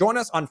 Join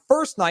us on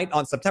first night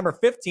on September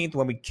 15th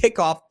when we kick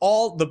off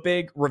all the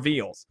big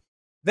reveals.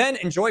 Then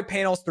enjoy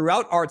panels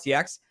throughout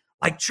RTX,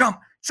 like Chump.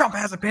 Chump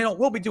has a panel.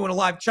 We'll be doing a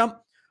live Chump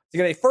to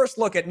get a first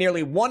look at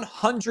nearly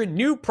 100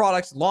 new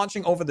products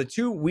launching over the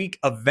 2-week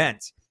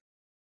event.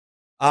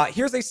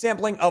 Here's a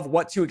sampling of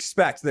what to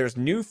expect. There's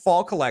new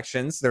fall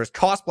collections, there's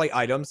cosplay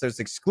items, there's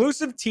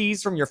exclusive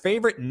teas from your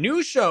favorite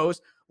new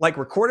shows like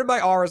Recorded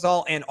by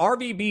Arizal and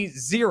RVB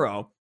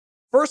Zero,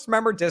 first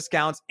member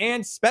discounts,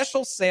 and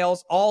special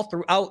sales all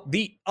throughout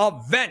the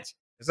event.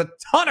 There's a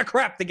ton of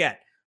crap to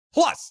get.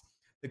 Plus,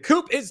 the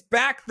Coop is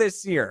back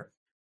this year.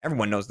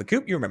 Everyone knows the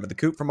Coop. You remember the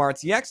Coop from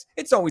RTX.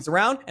 It's always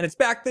around, and it's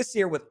back this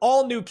year with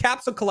all new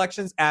capsule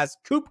collections as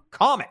Coop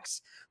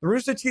Comics. The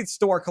Rooster Teeth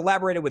store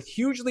collaborated with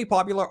hugely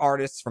popular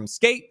artists from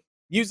skate,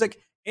 music,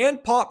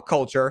 and pop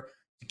culture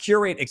to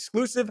curate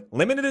exclusive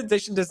limited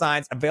edition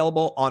designs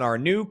available on our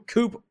new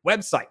Coop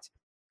website.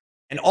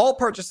 And all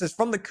purchases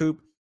from the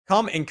Coop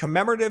come in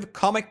commemorative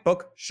comic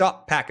book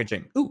shop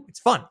packaging. Ooh, it's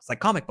fun. It's like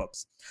comic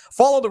books.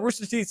 Follow the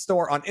Rooster Teeth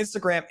store on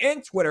Instagram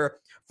and Twitter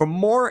for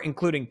more,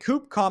 including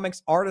Coop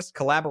Comics artist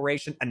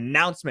collaboration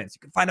announcements.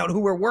 You can find out who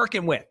we're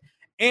working with.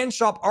 And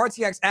shop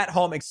RTX at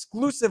Home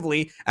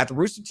exclusively at the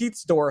Rooster Teeth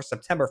store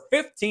September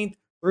 15th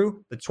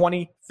through the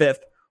 25th.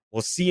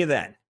 We'll see you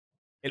then.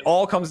 It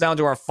all comes down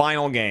to our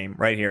final game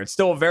right here. It's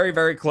still a very,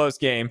 very close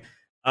game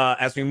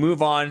as we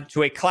move on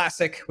to a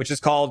classic, which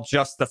is called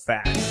Just the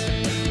Facts.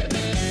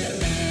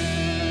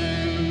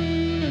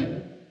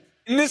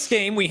 In this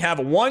game, we have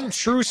one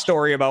true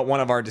story about one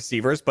of our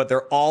deceivers, but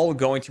they're all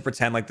going to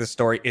pretend like this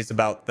story is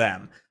about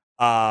them.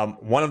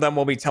 One of them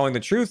will be telling the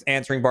truth,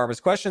 answering Barbara's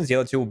questions. The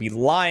other two will be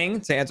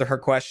lying to answer her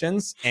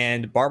questions.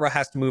 And Barbara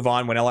has to move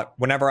on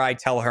whenever I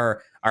tell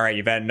her, all right,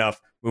 you've had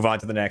enough, move on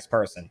to the next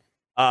person.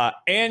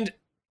 And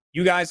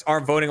you guys are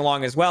voting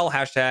along as well.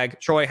 Hashtag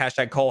Troy,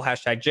 hashtag Cole,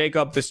 hashtag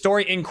Jacob. The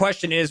story in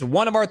question is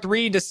one of our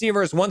 3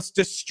 deceivers once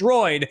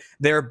destroyed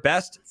their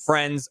best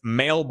friend's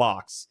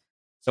mailbox.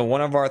 So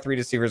one of our 3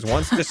 deceivers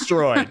once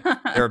destroyed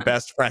their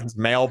best friend's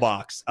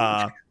mailbox.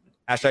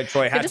 Hashtag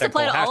Troy, hashtag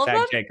Cole,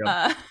 hashtag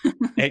Jacob.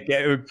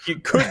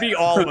 It could be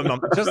all of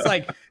them. just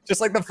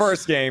like the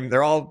first game,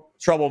 they're all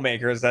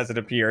troublemakers as it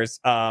appears.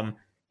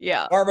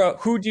 Yeah. Barbara,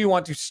 who do you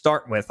want to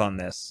start with on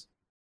this?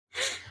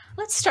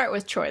 Let's start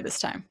with Troy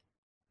this time.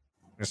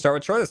 We'll start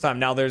with Troy this time.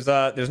 Now there's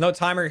no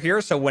timer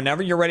here, so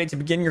whenever you're ready to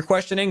begin your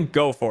questioning,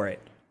 go for it.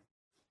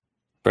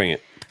 Bring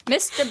it.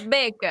 Mr.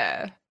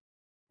 Baker,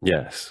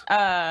 Yes.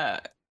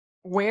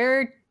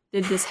 where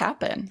did this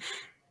happen?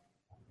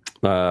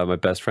 My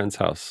best friend's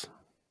house.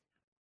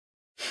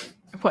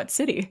 What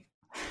city?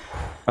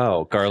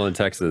 Oh, Garland,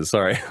 Texas.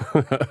 Sorry.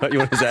 You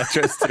want his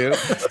address too?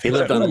 He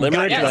lived on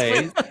Limerick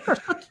Lane.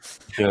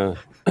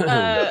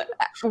 Yeah.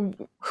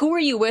 Who were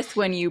you with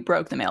when you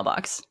broke the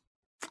mailbox?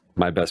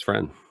 My best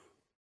friend.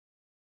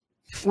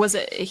 Was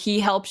it he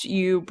helped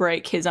you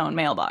break his own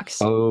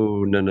mailbox?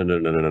 Oh,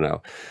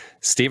 no.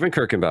 Stephen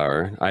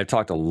Kirkenbauer, I've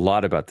talked a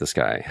lot about this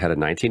guy, had a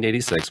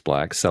 1986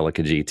 black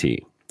Celica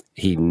GT.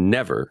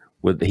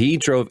 He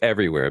drove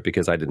everywhere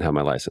because I didn't have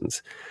my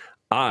license.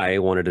 I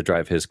wanted to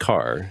drive his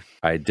car.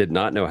 I did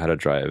not know how to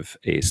drive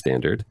a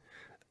standard.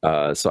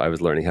 So I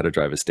was learning how to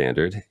drive a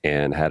standard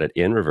and had it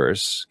in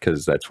reverse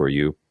because that's where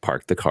you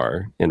park the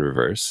car, in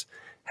reverse.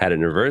 Had it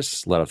in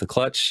reverse, let off the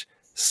clutch,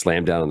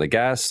 slammed down on the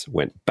gas,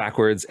 went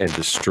backwards and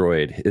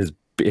destroyed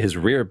his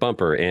rear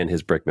bumper and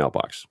his brick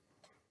mailbox.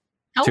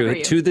 How old were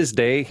you? To this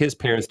day, his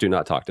parents do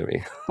not talk to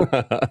me.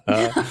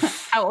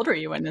 How old were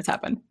you when this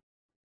happened?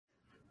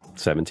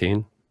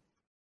 17.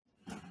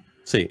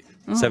 See,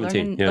 Oh,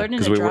 17. learning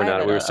Because to we were drive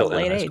not. at We were a still in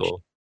late high age.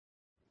 school.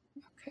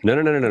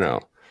 No.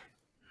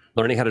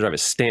 Learning how to drive a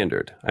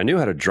standard. I knew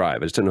how to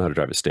drive. I just didn't know how to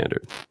drive a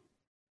standard.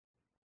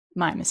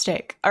 My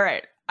mistake. All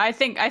right. I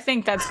think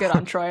that's good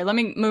on Troy. Let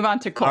me move on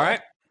to Cole. All right.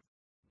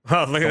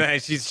 Oh, look at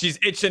that. She's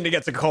itching to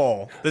get to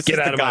Cole. This Get is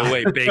out the of guy. my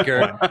way,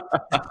 Baker.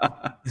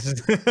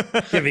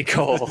 Give me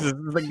Cole. This is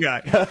the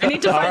guy. I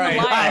need to All find right.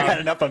 the I line. had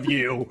enough of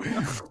you. I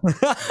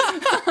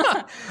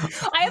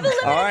have a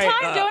limited All right,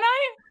 time, don't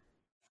I?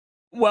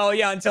 Well,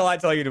 yeah, until I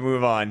tell you to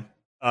move on.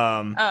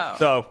 Oh.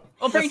 So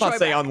Well, bring let's not Troy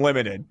say back.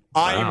 unlimited.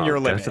 I am your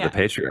Death limit. to the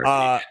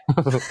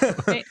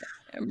patriarchy. Hey,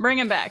 bring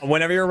him back.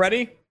 Whenever you're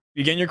ready,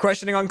 begin your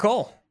questioning on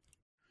Cole.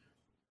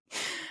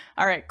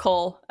 All right,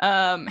 Cole.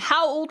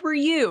 How old were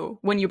you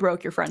when you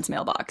broke your friend's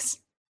mailbox?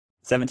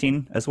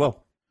 17 as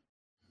well.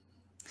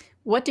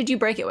 What did you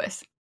break it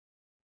with?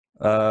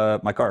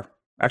 My car.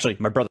 Actually,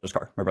 my brother's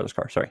car.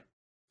 Sorry.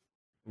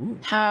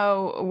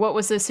 What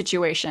was the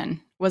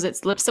situation? Was it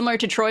similar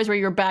to Troy's where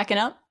you were backing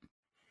up?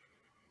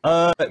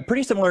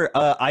 Pretty similar.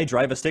 I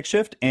drive a stick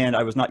shift, and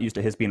I was not used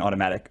to his being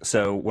automatic.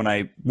 So when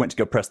I went to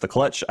go press the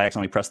clutch, I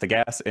accidentally pressed the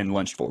gas and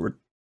lunged forward.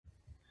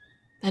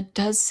 That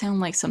does sound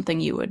like something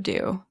you would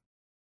do.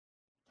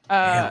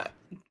 Yeah.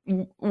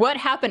 What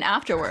happened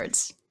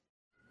afterwards?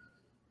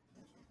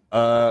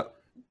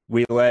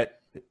 We let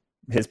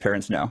his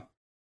parents know.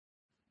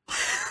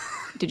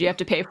 Did you have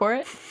to pay for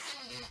it?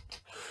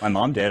 My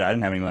mom did. I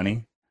didn't have any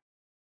money.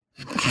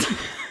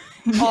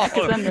 Yeah,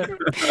 because then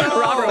the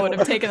robber would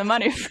have taken the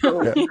money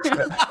from you.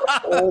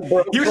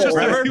 He was just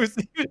Right. he was,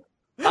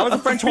 I was a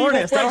French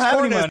hornist. I don't have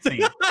any French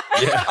money.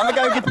 I'm a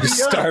guy who gets beat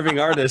up. Starving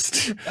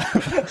artist.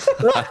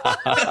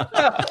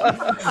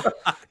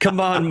 Come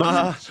on,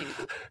 Ma.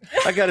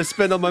 I got to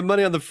spend all my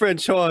money on the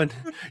French horn.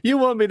 You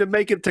want me to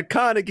make it to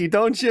Carnegie,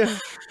 don't you?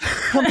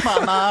 Come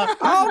on, Ma.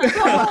 Oh,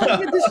 God.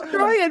 You're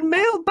destroying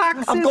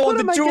mailboxes. I'm going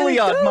to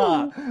Juilliard,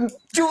 Ma.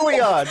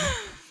 Juilliard.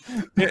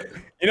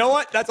 You know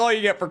what? That's all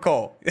you get for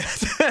Cole.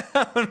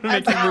 I'm gonna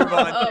make you move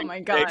on. Oh my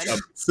god.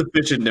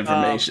 Sufficient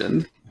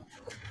information.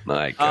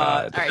 My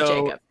God. All right,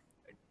 So- Jacob.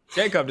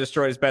 Jacob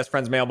destroyed his best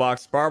friend's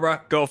mailbox.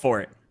 Barbara, go for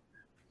it.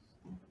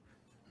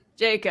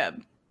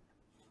 Jacob.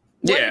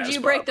 What Yes, did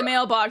you break the Barbara.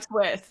 mailbox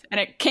with? And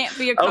it can't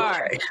be a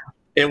car. Okay.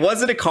 It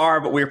wasn't a car,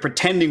 but we were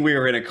pretending we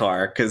were in a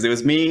car because it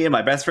was me and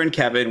my best friend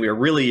Kevin. We were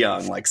really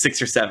young, like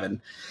 6 or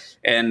 7.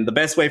 And the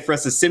best way for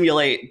us to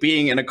simulate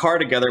being in a car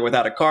together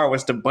without a car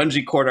was to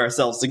bungee cord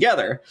ourselves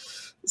together.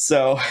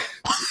 So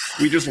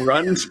we just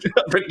run up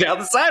and down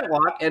the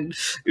sidewalk, and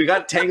we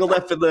got tangled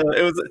up in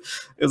it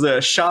was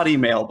a shoddy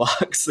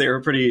mailbox. They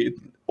were pretty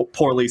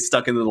poorly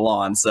stuck into the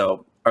lawn,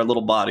 so our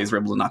little bodies were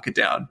able to knock it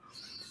down.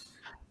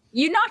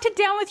 You knocked it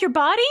down with your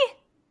body?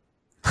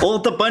 Well,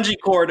 the bungee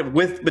cord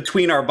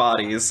between our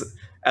bodies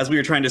as we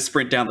were trying to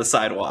sprint down the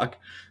sidewalk.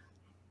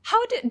 How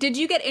did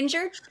you get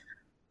injured?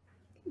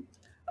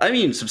 I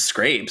mean, some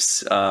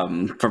scrapes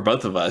for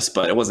both of us,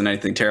 but it wasn't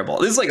anything terrible.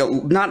 This is like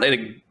not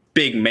a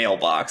big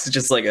mailbox. It's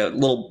just like a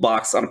little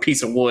box on a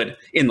piece of wood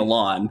in the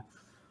lawn.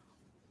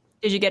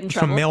 Did you get in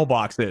Some trouble?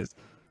 mailboxes.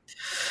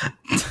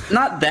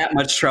 Not that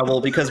much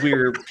trouble because we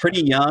were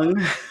pretty young.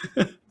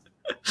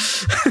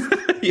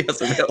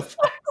 Yes, a mailbox.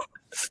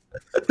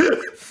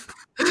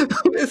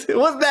 It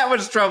wasn't that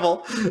much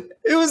trouble.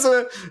 It was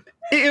a.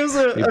 We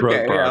broke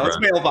Okay, yeah, it's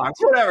Barbara. mailbox.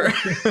 Whatever.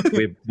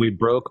 We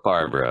broke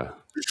Barbara.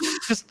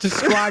 Just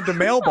describe the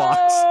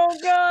mailbox. Oh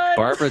god.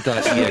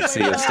 Barbara.exe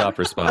has stopped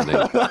responding.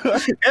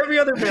 Every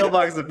other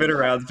mailbox that's been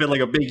around has been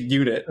like a big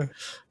unit.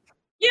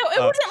 You know, it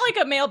wasn't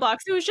like a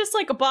mailbox. It was just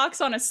like a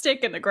box on a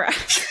stick in the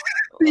grass.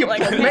 You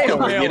Like a mail,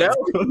 mail. you know.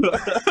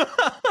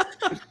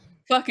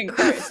 Fucking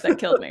Christ, that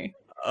killed me.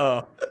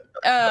 Oh,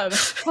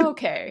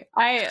 Okay.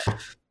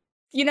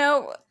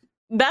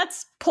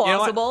 That's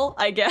plausible,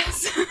 I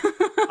guess.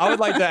 I would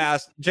like to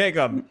ask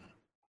Jacob,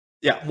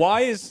 Yeah.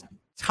 why is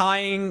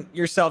tying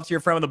yourself to your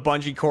friend with a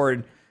bungee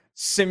cord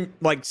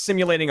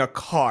simulating a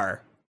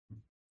car?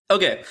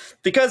 Okay,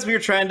 because we were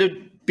trying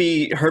to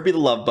be Herbie the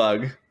Love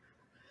Bug,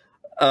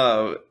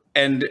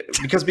 and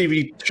because we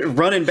be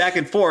running back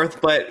and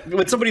forth, but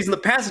when somebody's in the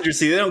passenger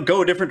seat, they don't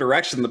go a different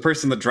direction than the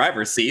person in the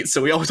driver's seat,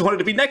 so we always wanted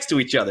to be next to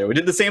each other. We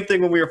did the same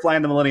thing when we were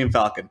flying the Millennium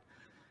Falcon.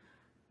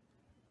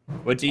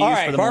 What do you All use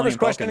right, for the Barbara's Millennium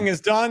questioning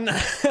Falcon?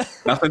 is done.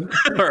 Nothing?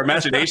 Or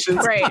imaginations?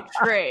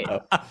 Great.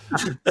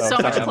 So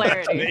much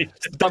clarity.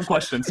 Dumb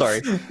question.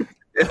 Sorry.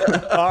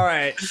 All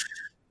right.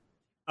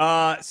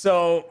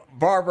 So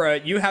Barbara,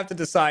 you have to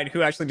decide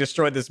who actually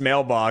destroyed this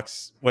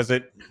mailbox. Was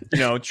it,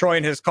 Troy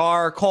in his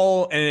car,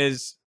 Cole and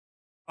his?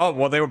 Oh,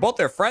 well, they were both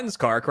their friend's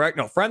car, correct?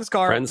 No, friend's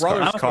car, Friend's car.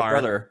 brother's car,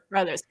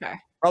 Brother's car.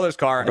 brother's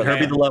car,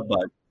 Herbie the Love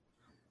Bug.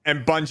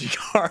 and Bungie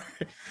car.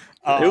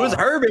 It was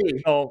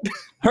Herbie. Oh,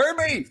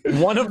 Herbie.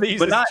 one of these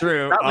But is not,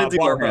 true. not Lindsay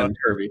Barbara, Lohan,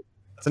 Herbie.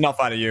 that's enough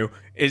out of you.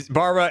 Is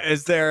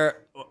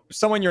there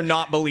someone you're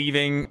not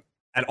believing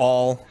at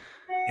all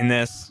in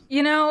this?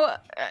 When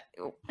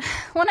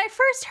I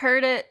first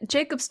heard it,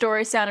 Jacob's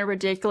story sounded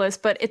ridiculous,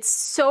 but it's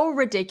so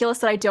ridiculous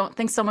that I don't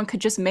think someone could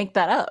just make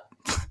that up.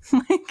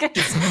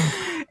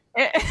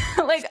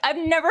 I've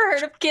never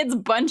heard of kids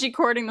bungee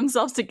cording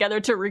themselves together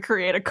to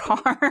recreate a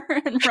car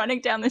and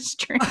running down the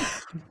street.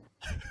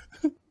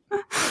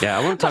 Yeah,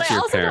 I want to talk to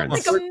your parents. I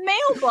also don't think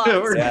a mailbox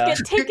would get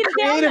taken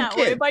down that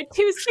way by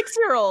 2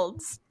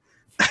 6-year-olds.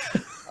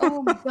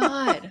 Oh my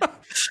god.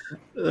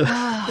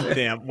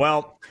 Damn.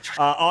 Well,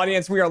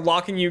 audience, we are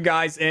locking you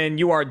guys in.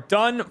 You are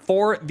done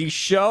for the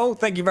show.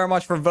 Thank you very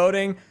much for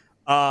voting.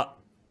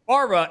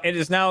 Barbara, it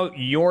is now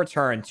your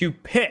turn to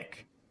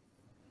pick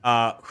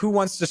who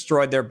once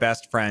destroyed their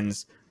best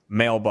friend's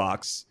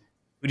mailbox.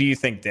 Who do you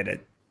think did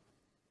it?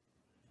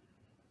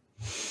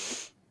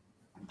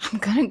 I'm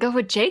gonna go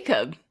with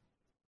Jacob.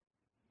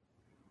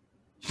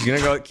 She's gonna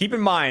go. Keep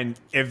in mind,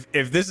 if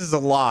this is a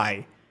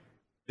lie,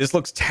 this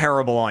looks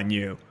terrible on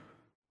you.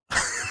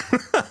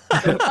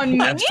 On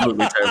me?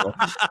 Absolutely terrible.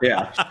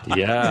 Yeah.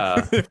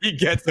 Yeah, If he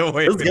gets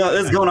away This with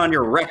is going on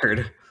your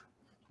record.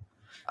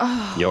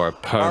 you're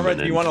Barbara, permanent.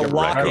 do you want to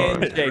lock in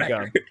record.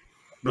 Jacob?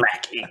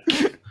 Black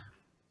ink.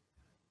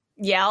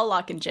 Yeah, I'll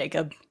lock in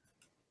Jacob.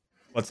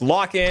 Let's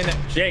lock in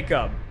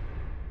Jacob.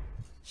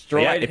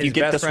 Destroyed Yeah, if his you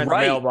get best this friend's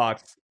right-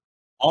 mailbox.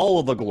 All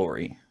of the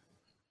glory.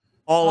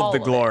 All All of the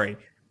of it. glory.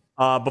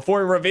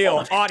 Before we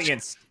reveal,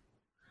 audience,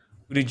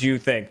 who did you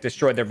think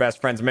destroyed their best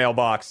friend's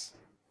mailbox?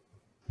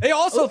 They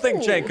also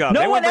think Jacob.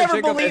 No they one went for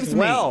ever Jacob believes as me.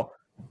 well.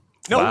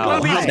 No Wow,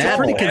 one believes that's a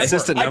pretty Cole.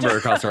 consistent number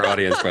across our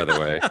audience, by the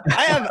way.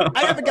 I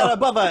haven't got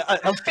above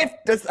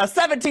a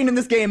 17 in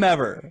this game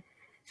ever.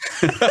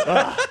 Like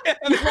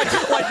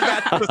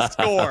that's the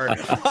score.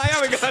 I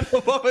haven't gotten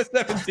above a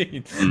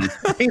 17.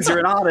 Means you're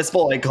an honest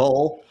boy,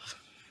 Cole.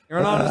 You're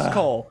an honest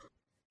Cole.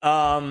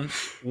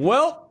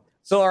 Well,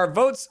 so our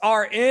votes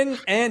are in,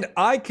 and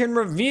I can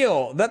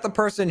reveal that the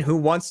person who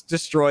once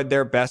destroyed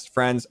their best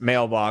friend's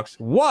mailbox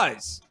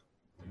was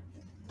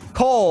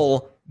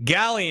Cole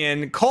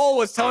Gallion. Cole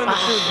was telling the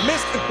truth,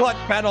 missed the clutch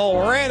pedal,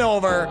 ran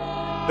over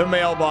the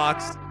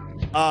mailbox,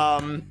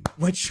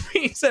 which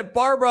means that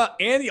Barbara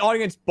and the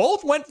audience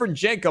both went for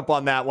Jacob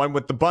on that one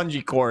with the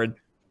bungee cord.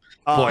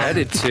 Boy, I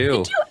did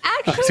too. Did you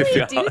actually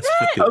do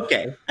that?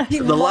 Okay.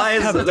 The lie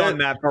is Have done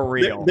that for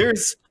real.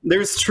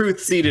 There's truth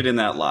seated in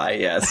that lie.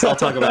 Yes, I'll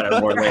talk about it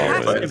more later.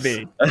 Has But to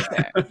be.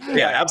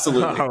 yeah,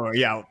 absolutely. Oh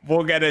yeah,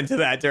 we'll get into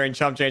that during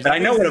Chump Change. I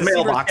know what a The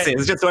receivers mailbox get-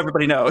 is, just so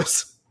everybody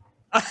knows.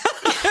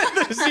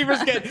 The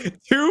receivers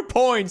get 2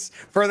 points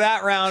for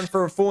that round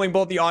for fooling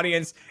both the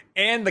audience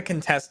and the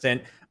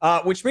contestant,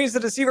 which means the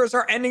deceivers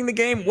are ending the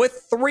game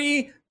with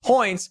 3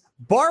 points.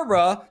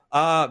 Barbara,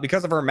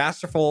 because of her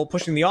masterful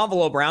pushing the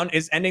envelope round,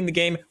 is ending the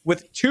game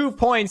with 2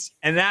 points,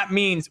 and that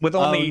means with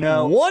only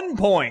 1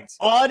 point,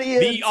 Audience.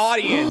 the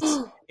audience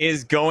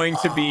is going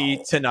to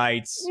be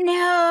tonight's.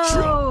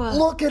 No.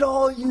 Look at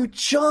all you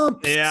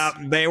chumps. Yeah,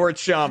 they were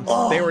chumps.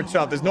 They were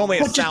chumps. There's normally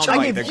a sound I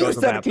bite gave that you goes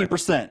with that. but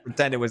 17%.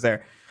 Pretend it was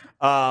there.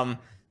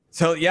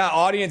 So yeah,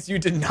 audience, you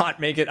did not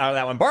make it out of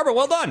that one. Barbara,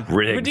 well done. You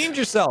Rigged. redeemed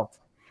yourself.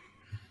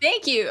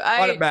 Thank you.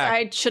 Brought it back.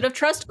 I should have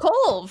trusted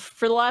Cole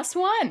for the last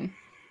one.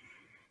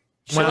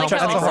 Well, Like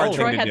that's how a hard also thing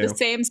Troy to had do. the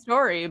same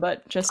story,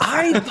 but just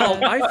I felt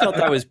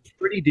that was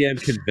pretty damn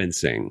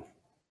convincing.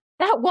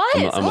 that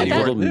was. I'm Oh, a that-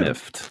 little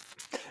miffed.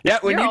 Yeah,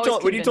 when You're you always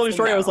told your convincing,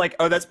 story, I was though. like,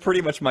 oh, that's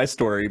pretty much my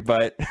story.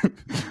 But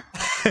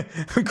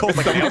Cole's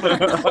like, I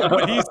know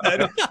what he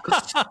said.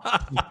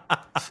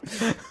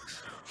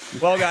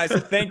 Well, guys,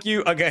 thank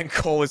you again.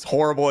 Cole is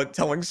horrible at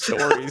telling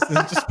stories. It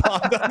just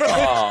popped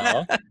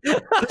up.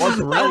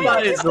 I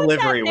thought his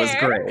delivery was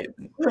there. great.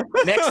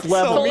 next So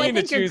level. Cole, I mean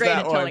to think you're choose great that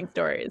at one. telling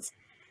stories.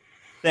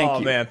 Thank Oh,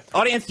 you, man.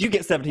 Audience, you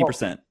get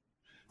 17%.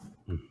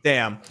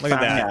 Damn, look at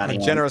that. A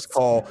Audience. generous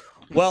Cole.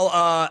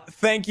 Well,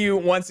 thank you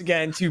once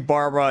again to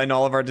Barbara and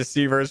all of our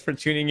deceivers for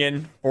tuning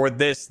in for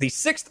this, the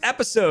 6th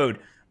episode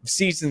of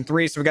season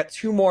 3. So we got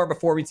 2 more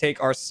before we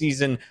take our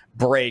season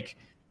break.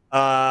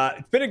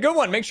 It's been a good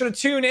one. Make sure to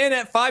tune in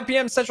at 5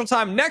 p.m. Central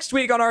Time next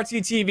week on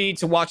RTTV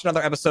to watch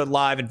another episode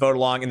live and vote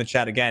along in the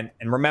chat again.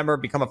 And remember,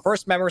 become a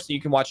first member so you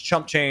can watch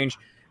Chump Change.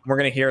 We're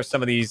going to hear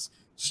some of these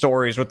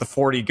stories with the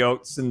 40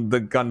 goats and the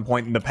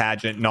gunpoint and the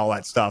pageant and all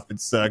that stuff.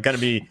 It's gonna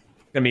be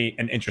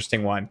an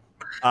interesting one.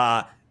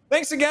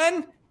 Thanks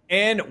again,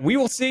 and we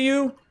will see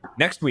you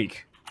next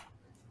week.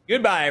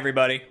 Goodbye,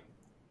 everybody.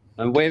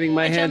 I'm waving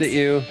my hand at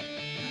you.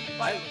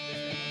 Bye.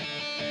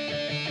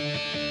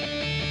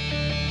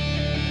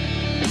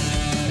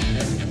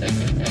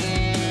 Bye.